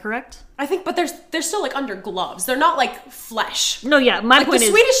hands? Am I correct? I think, but they're still like under gloves. They're not like flesh. No, yeah. My point the is,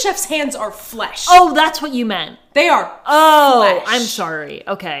 Swedish Chef's hands are flesh. oh, that's what you meant. They are. Oh, flesh. I'm sorry.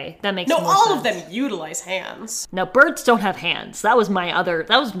 Okay, that makes No, more all sense. of them utilize hands. Now, birds don't have hands. That was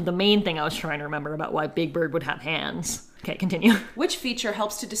the main thing I was trying to remember about why Big Bird would have hands. Okay, continue. Which feature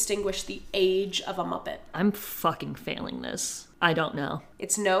helps to distinguish the age of a Muppet? I'm fucking failing this. I don't know.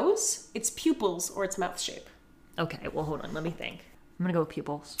 Its nose, its pupils, or its mouth shape? Okay, well, hold on. Let me think. I'm gonna go with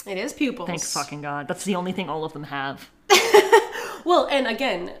pupils. It is pupils. Thank fucking God. That's the only thing all of them have. Well, and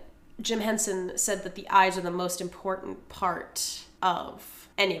again, Jim Henson said that the eyes are the most important part of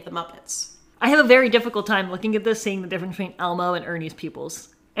any of the Muppets. I have a very difficult time looking at this, seeing the difference between Elmo and Ernie's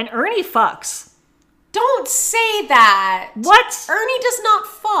pupils. And Ernie fucks. Don't say that! What? Ernie does not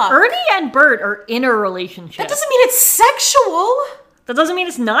fuck. Ernie and Bert are in a relationship. That doesn't mean it's sexual! That doesn't mean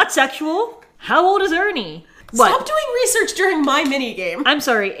it's not sexual. How old is Ernie? Stop What? doing research during my minigame. I'm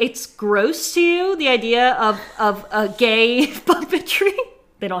sorry, it's gross to you, the idea of a gay puppetry?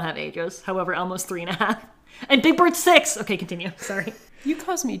 They don't have ages. However, Elmo's 3.5. And Big Bird's 6. Okay, continue. Sorry. You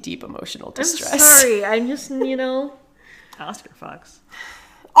cause me deep emotional distress. I'm sorry. I'm just, Oscar fucks.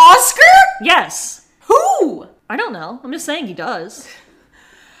 Oscar? Yes. Who? I don't know. I'm just saying he does.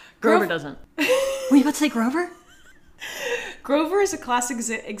 Grover doesn't. Were you about to say Grover? Grover is a classic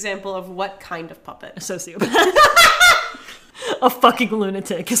example of what kind of puppet? A sociopath. A fucking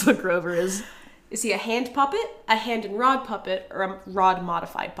lunatic is what Grover is. Is he a hand puppet, a hand and rod puppet, or a rod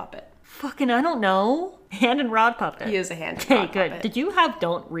modified puppet? Fucking, I don't know. Hand and rod puppet. He is a hand and Okay, rod good. puppet. Did you have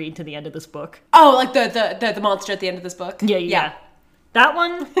don't read to the end of this book? Oh, like the monster at the end of this book? Yeah. That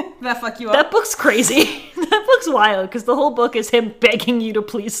one, That fuck you up? that book's crazy. That book's wild, because the whole book is him begging you to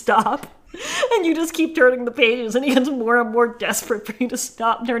please stop. And you just keep turning the pages, and he gets more and more desperate for you to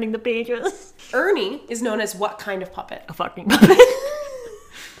stop turning the pages. Ernie is known as what kind of puppet? A fucking puppet.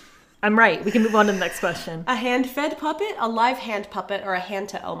 I'm right. We can move on to the next question. A hand-fed puppet, a live hand puppet, or a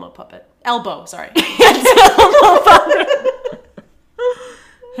hand-to-elbow puppet? Elbow, sorry.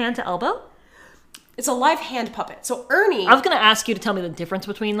 Hand to elbow? It's a live hand puppet. So Ernie... I was going to ask you to tell me the difference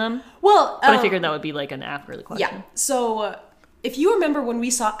between them, Well... but I figured that would be like an after the question. Yeah. So if you remember when we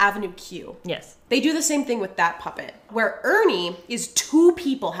saw Avenue Q... Yes. They do the same thing with that puppet, where Ernie is 2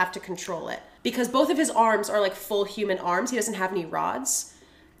 people have to control it. Because both of his arms are like full human arms. He doesn't have any rods.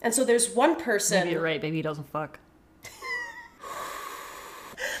 And so there's one person... Maybe you're right. Maybe he doesn't fuck.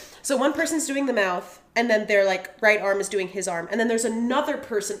 So one person's doing the mouth, and then their like right arm is doing his arm, and then there's another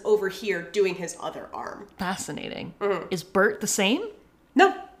person over here doing his other arm. Fascinating. Is Bert the same?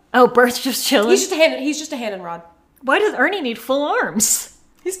 No, Oh, Bert's just chilling? he's just a hand and rod. Why does Ernie need full arms?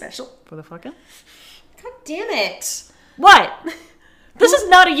 He's special. For the fucking... God damn it! What? This is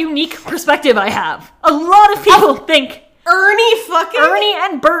not a unique perspective I have. A lot of people think Ernie fucking... Ernie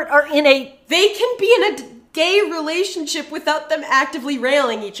and Bert are in a... They can be in a gay relationship without them actively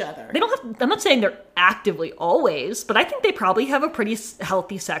railing each other. They don't have... I'm not saying they're actively always, but I think they probably have a pretty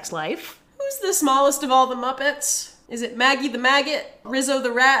healthy sex life. Who's the smallest of all the Muppets? Is it Maggie the Maggot, Rizzo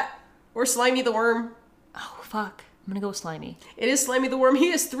the Rat, or Slimy the Worm? Oh, fuck. I'm gonna go with Slimy. It is Slimy the Worm. He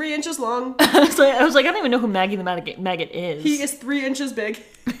is 3 inches long. I was like, I don't even know who Maggie the Maggot is. He is 3 inches big.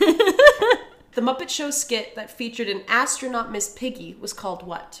 The Muppet Show skit that featured an astronaut Miss Piggy was called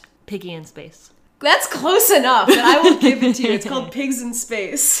what? Piggy in Space. That's close enough, and I will give it to you. It's called Pigs in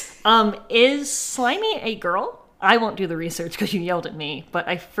Space. Is Slimy a girl? I won't do the research because you yelled at me, but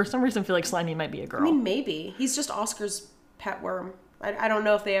I, for some reason, feel like Slimy might be a girl. I mean, maybe. He's just Oscar's pet worm. I don't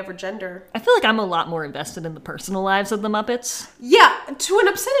know if they ever gender. I feel like I'm a lot more invested in the personal lives of the Muppets. Yeah, to an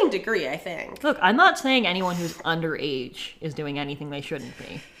upsetting degree, I think. Look, I'm not saying anyone who's underage is doing anything they shouldn't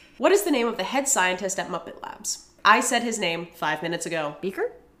be. What is the name of the head scientist at Muppet Labs? I said his name 5 minutes ago.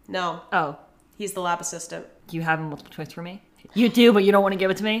 Beaker? No, Oh, he's the lab assistant. do you have a multiple choice for me? You do, but you don't want to give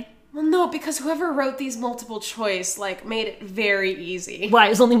it to me? Well, no, because whoever wrote these multiple choice, made it very easy. Why,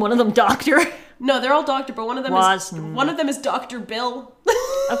 is only one of them doctor? No, they're all doctor, but one of them is Dr. Bill.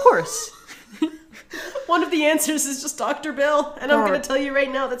 Of course. One of the answers is just Dr. Bill, and I'm going to tell you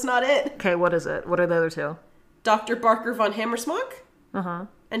right now that's not it. Okay, what is it? What are the other two? Dr. Barker von Hammersmark Uh-huh.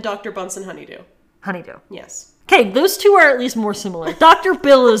 and Dr. Bunsen Honeydew. Honeydew. Yes. Okay, those two are at least more similar. Dr.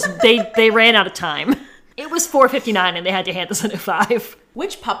 Bill is, they ran out of time. It was 4:59 and they had to hand us in at 5.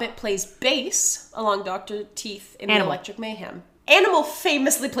 Which puppet plays bass along Dr. Teeth in Animal. the Electric Mayhem? Animal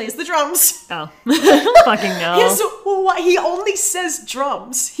famously plays the drums. Oh. Fucking no. He only says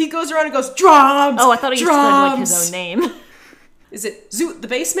drums. He goes around and goes, drums! Oh, I thought he said his own name. Is it Zoot the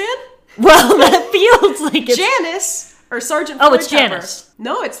bass man? Well, that feels like it's... Janice! Or Sergeant Oh, Floyd it's Pepper. Janice.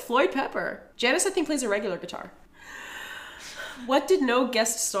 No, it's Floyd Pepper. Janice, I think, plays a regular guitar. What did no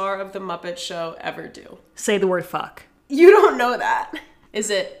guest star of The Muppet Show ever do? Say the word fuck. You don't know that. Is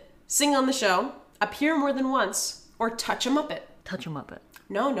it sing on the show, appear more than once, or touch a Muppet? Touch a Muppet.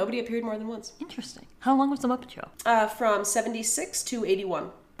 No, nobody appeared more than once. Interesting. How long was the Muppet Show? From 76 to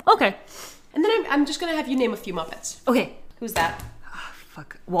 81. Okay. And then I'm just going to have you name a few Muppets. Okay. Who's that?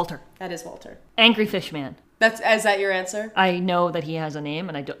 Fuck. Walter. That is Walter. Angry Fish Man. Is that your answer? I know that he has a name,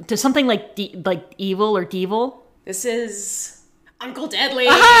 and I don't... Does something like evil or devil? This is Uncle Deadly.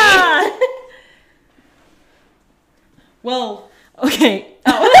 Ah! Well, Okay.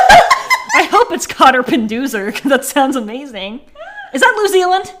 Oh. I hope it's Cotter Pinduzer, because that sounds amazing. Is that New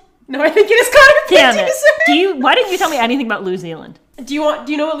Zealand? no, I think it is Connor Damn it. Pinduzer. Why didn't you tell me anything about New Zealand? Do you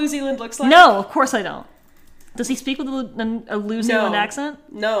know what New Zealand looks like? No, of course I don't. Does he speak with a New Zealand accent?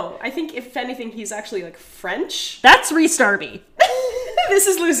 No, I think if anything, he's actually French. That's Rhys Darby. This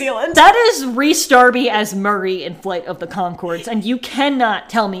is New Zealand. That is Rhys Darby as Murray in Flight of the Conchords, and you cannot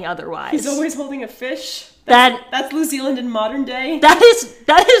tell me otherwise. He's always holding a fish. That's New Zealand in modern day. That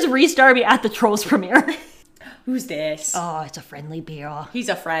is Rhys Darby at the Trolls premiere. Who's this? Oh, it's a friendly beer. He's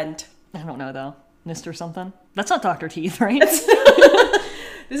a friend. I don't know though. Mr. something? That's not Dr. Teeth, right?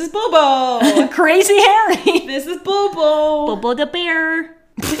 This is Bobo. Crazy Harry. This is Bobo. Bobo the bear.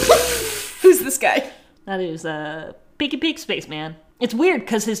 Who's this guy? That is Piggy Pig Spaceman. It's weird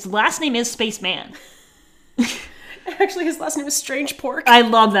because his last name is Spaceman. Actually, his last name is Strangepork. I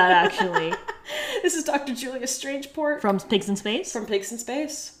love that, actually. This is Dr. Julius Strangeport. From Pigs in Space? From Pigs in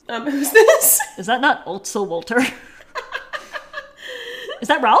Space. Who's this? Is that not Also Walter? Is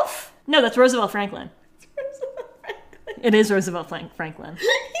that Ralph? No, that's Roosevelt Franklin. It's Roosevelt Franklin. It is Roosevelt Franklin.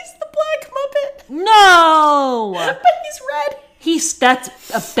 He's the Black Muppet. No! But he's red. That's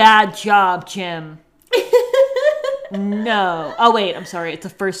a bad job, Jim. No. Oh, wait, I'm sorry. It's the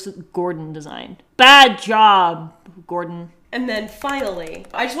first Gordon design. Bad job, Gordon. And then finally,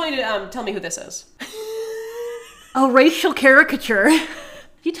 I just want you to tell me who this is. A racial caricature.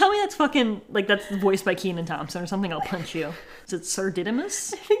 If you tell me that's fucking, like, that's voiced by Kenan Thompson or something, I'll punch you. Is it Sir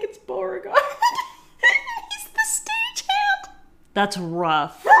Didymus? I think it's Beauregard. He's the stagehand. That's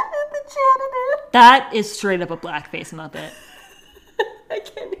rough. The janitor. That is straight up a blackface Muppet. I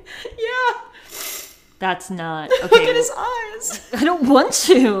can't. Yeah. That's not... Okay. Look at his eyes. I don't want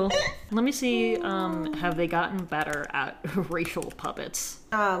to. Let me see, have they gotten better at racial puppets?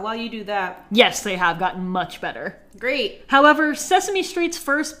 While you do that. Yes, they have gotten much better. Great. However, Sesame Street's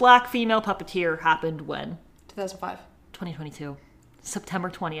first black female puppeteer happened when? 2005. 2022.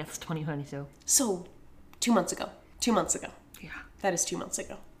 September 20th, 2022. So, 2 months ago. 2 months ago. Yeah. That is 2 months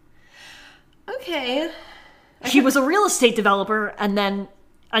ago. Okay. She was a real estate developer, and then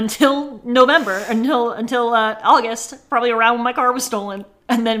until November, until August, probably around when my car was stolen,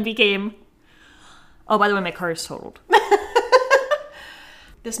 and then became... Oh, by the way, my car is totaled.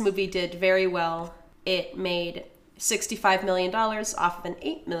 This movie did very well. It made $65 million off of an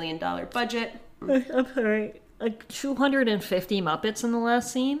 $8 million budget. I'm sorry. Like 250 Muppets in the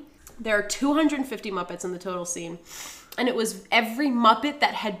last scene? There are 250 Muppets in the total scene. And it was every Muppet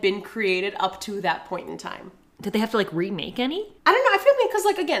that had been created up to that point in time. Did they have to, like, remake any? I don't know. I feel like, because,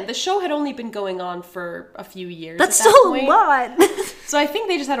 like, again, the show had only been going on for a few years. That's at that still point. a lot. So I think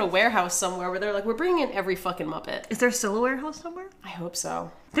they just had a warehouse somewhere where they're like, we're bringing in every fucking Muppet. Is there still a warehouse somewhere? I hope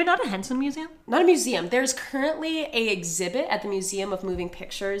so. They're not a Henson Museum? Not a museum. There's currently a exhibit at the Museum of Moving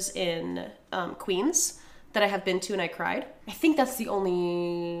Pictures in Queens that I have been to and I cried. I think that's the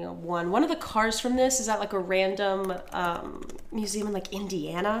only one. One of the cars from this is at like a random museum in like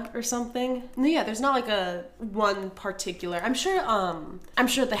Indiana or something. No, yeah, there's not like a one particular. I'm sure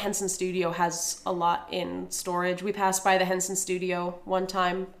the Henson Studio has a lot in storage. We passed by the Henson Studio one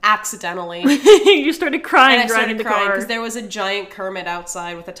time accidentally. You started crying And I driving started the crying car. because there was a giant Kermit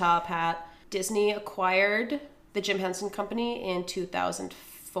outside with a top hat. Disney acquired the Jim Henson Company in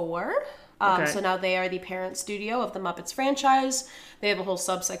 2004. Okay. So now they are the parent studio of the Muppets franchise. They have a whole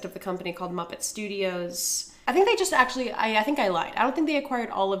subsect of the company called Muppet Studios. I think they just actually, I think I lied. I don't think they acquired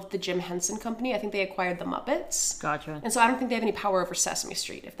all of the Jim Henson Company. I think they acquired the Muppets. Gotcha. And so I don't think they have any power over Sesame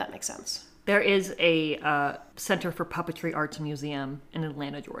Street, if that makes sense. There is a Center for Puppetry Arts Museum in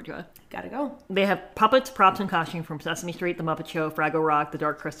Atlanta, Georgia. Gotta go. They have puppets, props, and costume from Sesame Street, The Muppet Show, Fraggle Rock, The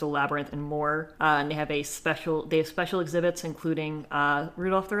Dark Crystal Labyrinth, and more. And they have special exhibits, including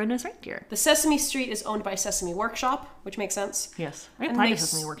Rudolph the Red-Nosed Reindeer. The Sesame Street is owned by Sesame Workshop, which makes sense. Yes, I And applied they to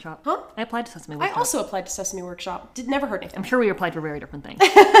Sesame Workshop. Huh? I applied to Sesame I Workshop. also applied to Sesame Workshop. Never heard anything. I'm sure we applied for very different things.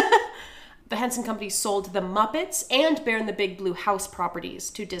 The Henson Company sold the Muppets and Bear in the Big Blue House properties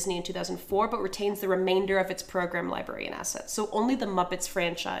to Disney in 2004, but retains the remainder of its program library and assets. So only the Muppets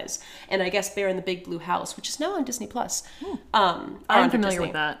franchise, and I guess Bear in the Big Blue House, which is now on Disney+. I'm familiar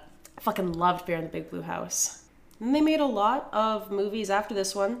with that. I fucking loved Bear in the Big Blue House. And they made a lot of movies after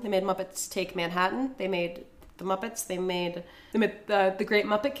this one. They made Muppets Take Manhattan. They made The Muppets. They made The Great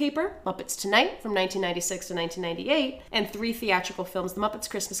Muppet Caper, Muppets Tonight from 1996 to 1998, and 3 theatrical films, The Muppets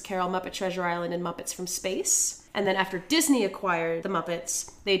Christmas Carol, Muppet Treasure Island, and Muppets from Space. And then after Disney acquired The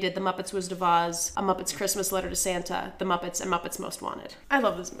Muppets, they did The Muppets Wizard of Oz, A Muppet's Christmas Letter to Santa, The Muppets, and Muppets Most Wanted. I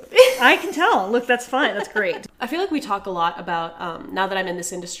love this movie. I can tell. Look, that's fine. That's great. I feel like we talk a lot about, now that I'm in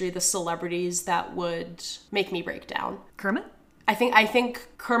this industry, the celebrities that would make me break down. Kermit? I think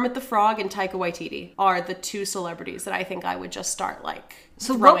Kermit the Frog and Taika Waititi are the 2 celebrities that I think I would just start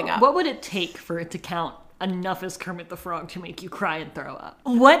throwing up. What would it take for it to count enough as Kermit the Frog to make you cry and throw up?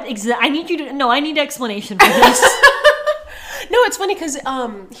 What exactly? I need explanation for this. No, it's funny because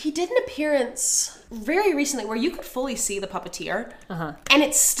he did an appearance very recently where you could fully see the puppeteer, and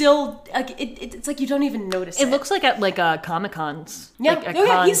it's still like it's like you don't even notice it. It looks like at Comic Cons. Yeah. Like at Oh,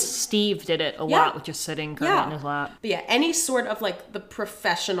 yeah, cons, he's- Steve did it a Yeah. lot with just sitting Kermit in his lap. But yeah, any sort of like the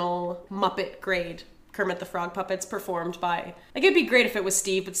professional Muppet grade Kermit the Frog puppets performed by, like, it'd be great if it was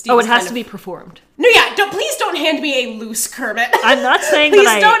Steve, but Steve Oh, it has to be performed. No, yeah, please don't hand me a loose Kermit. I'm not saying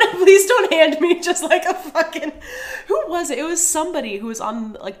please don't hand me just like a fucking, who was it? It was somebody who was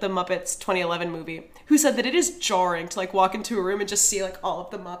on like the Muppets 2011 movie who said that it is jarring to like walk into a room and just see like all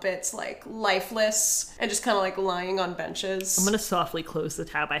of the Muppets like lifeless and just kind of like lying on benches. I'm gonna softly close the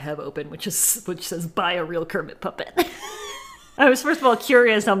tab I have open, which says buy a real Kermit puppet. I was first of all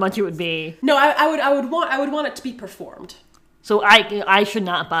curious how much it would be. No, I would want it to be performed. So I should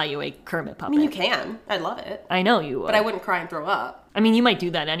not buy you a Kermit puppet. I mean, you can. I'd love it. I know you would. But I wouldn't cry and throw up. I mean, you might do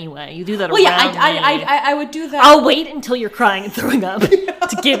that anyway. You do that well, around yeah, me. I would do that. I'll wait until you're crying and throwing up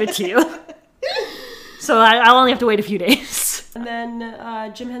to give it to you. So I'll only have to wait a few days. And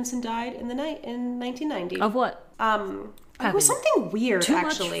then Jim Henson died in 1990. Of what? It was something weird,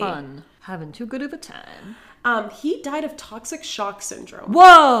 actually. Too much fun. Having too good of a time. He died of toxic shock syndrome.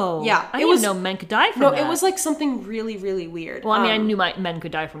 Whoa! Yeah. I didn't know men could die from that. No, it was like something really, really weird. Well, I mean, I knew men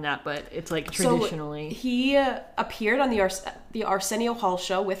could die from that, but it's like traditionally. So he appeared on the Arsenio Hall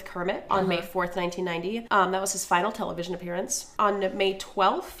show with Kermit on May 4th, 1990. That was his final television appearance. On May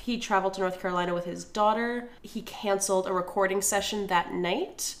 12th, he traveled to North Carolina with his daughter. He canceled a recording session that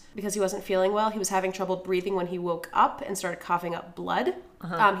night because he wasn't feeling well. He was having trouble breathing when he woke up and started coughing up blood.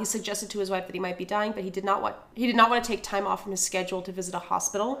 He suggested to his wife that he might be dying, but he did not want to take time off from his schedule to visit a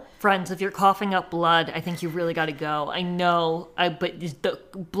hospital. Friends, if you're coughing up blood, I think you really got to go. I know, but the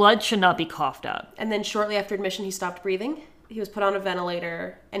blood should not be coughed up. And then shortly after admission, he stopped breathing. He was put on a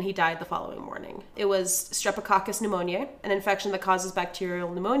ventilator, and he died the following morning. It was Streptococcus pneumoniae, an infection that causes bacterial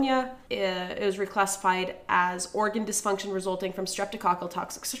pneumonia. It was reclassified as organ dysfunction resulting from streptococcal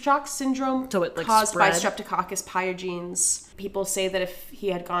toxic shock syndrome, so it, like, caused by spread? Streptococcus pyogenes. People say that if he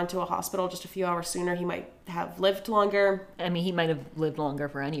had gone to a hospital just a few hours sooner, he might have lived longer. I mean, he might have lived longer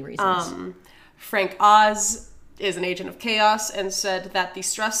for any reasons. Frank Oz is an agent of chaos and said that the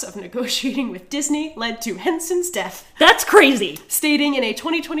stress of negotiating with Disney led to Henson's death. That's crazy. Stating in a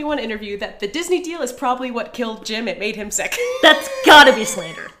 2021 interview that the Disney deal is probably what killed Jim. It made him sick. That's gotta be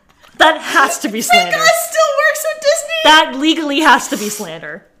slander. That has to be slander. Frank Oz still works with Disney? That legally has to be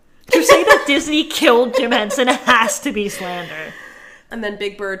slander. To say that Disney killed Jim Henson has to be slander. And then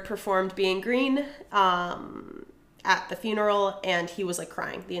Big Bird performed Being Green at the funeral, and he was like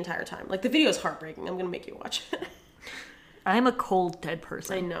crying the entire time. Like, the video is heartbreaking. I'm gonna make you watch it. I'm a cold, dead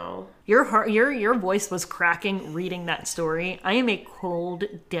person. I know. Your voice was cracking reading that story. I am a cold,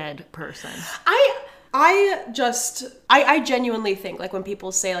 dead person. I genuinely think, like, when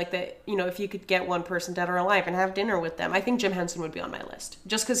people say, like, that, you know, if you could get one person dead or alive and have dinner with them, I think Jim Henson would be on my list.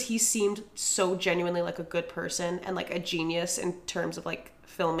 Just because he seemed so genuinely like a good person and, like, a genius in terms of, like,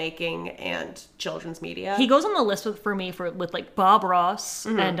 filmmaking and children's media. He goes on the list with like Bob Ross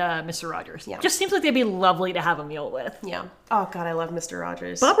and Mr. Rogers. Yeah. Just seems like they'd be lovely to have a meal with. Yeah. Oh God, I love Mr.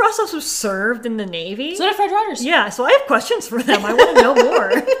 Rogers. Bob Ross also served in the Navy. So did Fred Rogers. Yeah, so I have questions for them. I want to know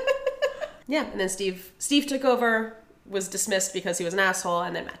more. Yeah, and then Steve took over, was dismissed because he was an asshole,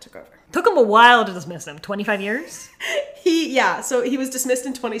 and then Matt took over. Took him a while to dismiss him. 25 years? So he was dismissed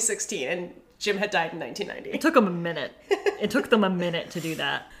in 2016, and Jim had died in 1990. It took him a minute. It took them a minute to do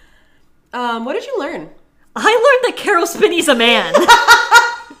that. What did you learn? I learned that Carol Spinney's a man.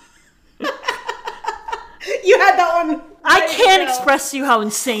 You had that one. I can't express to you how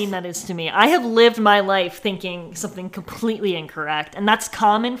insane that is to me. I have lived my life thinking something completely incorrect, and that's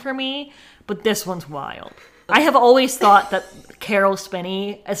common for me, but this one's wild. I have always thought that Carol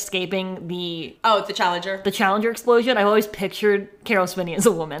Spinney escaping the Challenger explosion, I've always pictured Carol Spinney as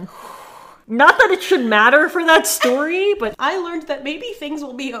a woman. Not that it should matter for that story, but I learned that maybe things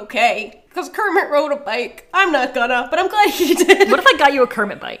will be okay. Because Kermit rode a bike. I'm not gonna, but I'm glad he did. What if I got you a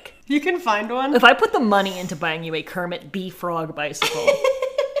Kermit bike? You can find one. If I put the money into buying you a Kermit the Frog bicycle.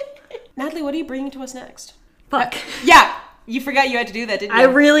 Natalie, what are you bringing to us next? Fuck. Yeah, you forgot you had to do that, didn't you? I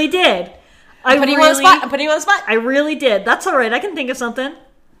really did. I'm putting you on the spot. I really did. That's all right. I can think of something.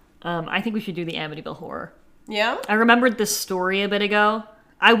 I think we should do the Amityville Horror. Yeah? I remembered this story a bit ago.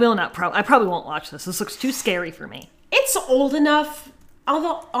 I probably won't watch this. This looks too scary for me. It's old enough.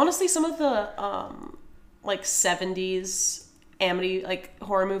 Although, honestly, some of the, 70s Amity,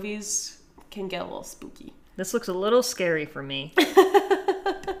 horror movies can get a little spooky. This looks a little scary for me.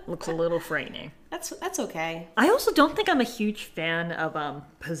 Looks a little frightening. That's okay. I also don't think I'm a huge fan of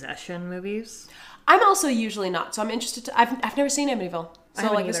possession movies. I'm also usually not, so I'm interested to... I've never seen Amityville.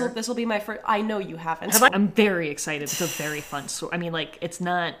 So, this will be my first... I know you haven't. I'm very excited. It's a very fun story. I mean, it's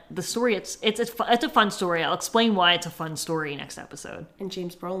not... The story, it's a fun story. I'll explain why it's a fun story next episode. And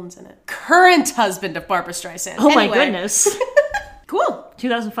James Brolin's in it. Current husband of Barbra Streisand. Oh, anyway. My goodness. Cool.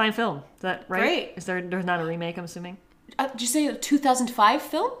 2005 film. Is that right? Great. There's not a remake, I'm assuming? Did you say a 2005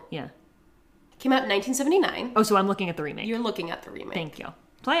 film? Yeah. Came out in 1979. Oh, so I'm looking at the remake. You're looking at the remake. Thank you.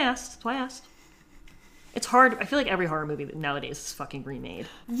 That's why I asked. It's hard. I feel like every horror movie nowadays is fucking remade.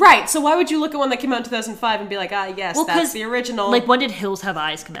 Right, so why would you look at one that came out in 2005 and be like, yes, that's the original? Like, when did Hills Have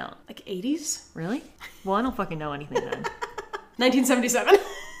Eyes come out? Like 80s? Really? Well, I don't fucking know anything then. 1977.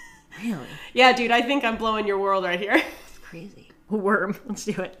 Really? Yeah, dude, I think I'm blowing your world right here. It's crazy. Worm. Let's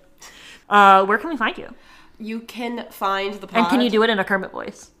do it. Where can we find you? You can find the pod. And can you do it in a Kermit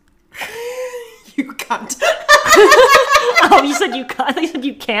voice? You cunt. Oh, you said you can't. I thought you said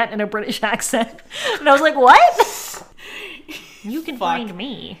you can't in a British accent. And I was like, what? You can find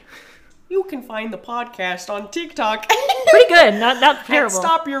me. You can find the podcast on TikTok. Pretty good. Not terrible.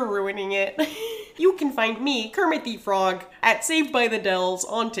 Stop, you're ruining it. You can find me, Kermit the Frog, at Saved by the Dells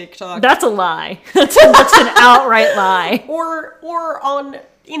on TikTok. That's a lie. That's an outright lie. Or on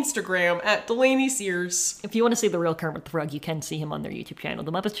Instagram at Delaney Sears. If you want to see the real Kermit the Frog, you can see him on their YouTube channel.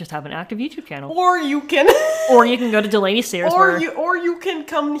 The Muppets just have an active YouTube channel. Or you can go to Delaney Sears. or you can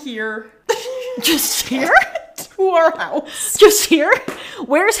come here. Just here? To our house. Just here?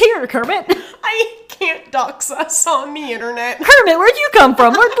 Where's here, Kermit? I can't dox us on the internet. Kermit, where'd you come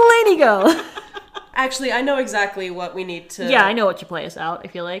from? Where'd Delaney go? Actually, I know exactly what we need to... Yeah, I know what you play us out, I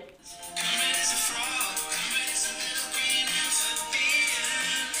feel like.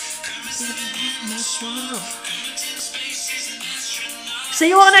 See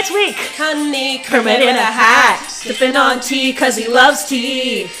you all next week. Honey, Kermit in a hat, sipping on tea cause he loves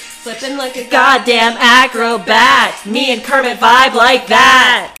tea, flipping like a Goddamn acrobat. Me and Kermit vibe like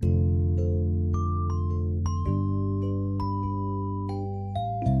that.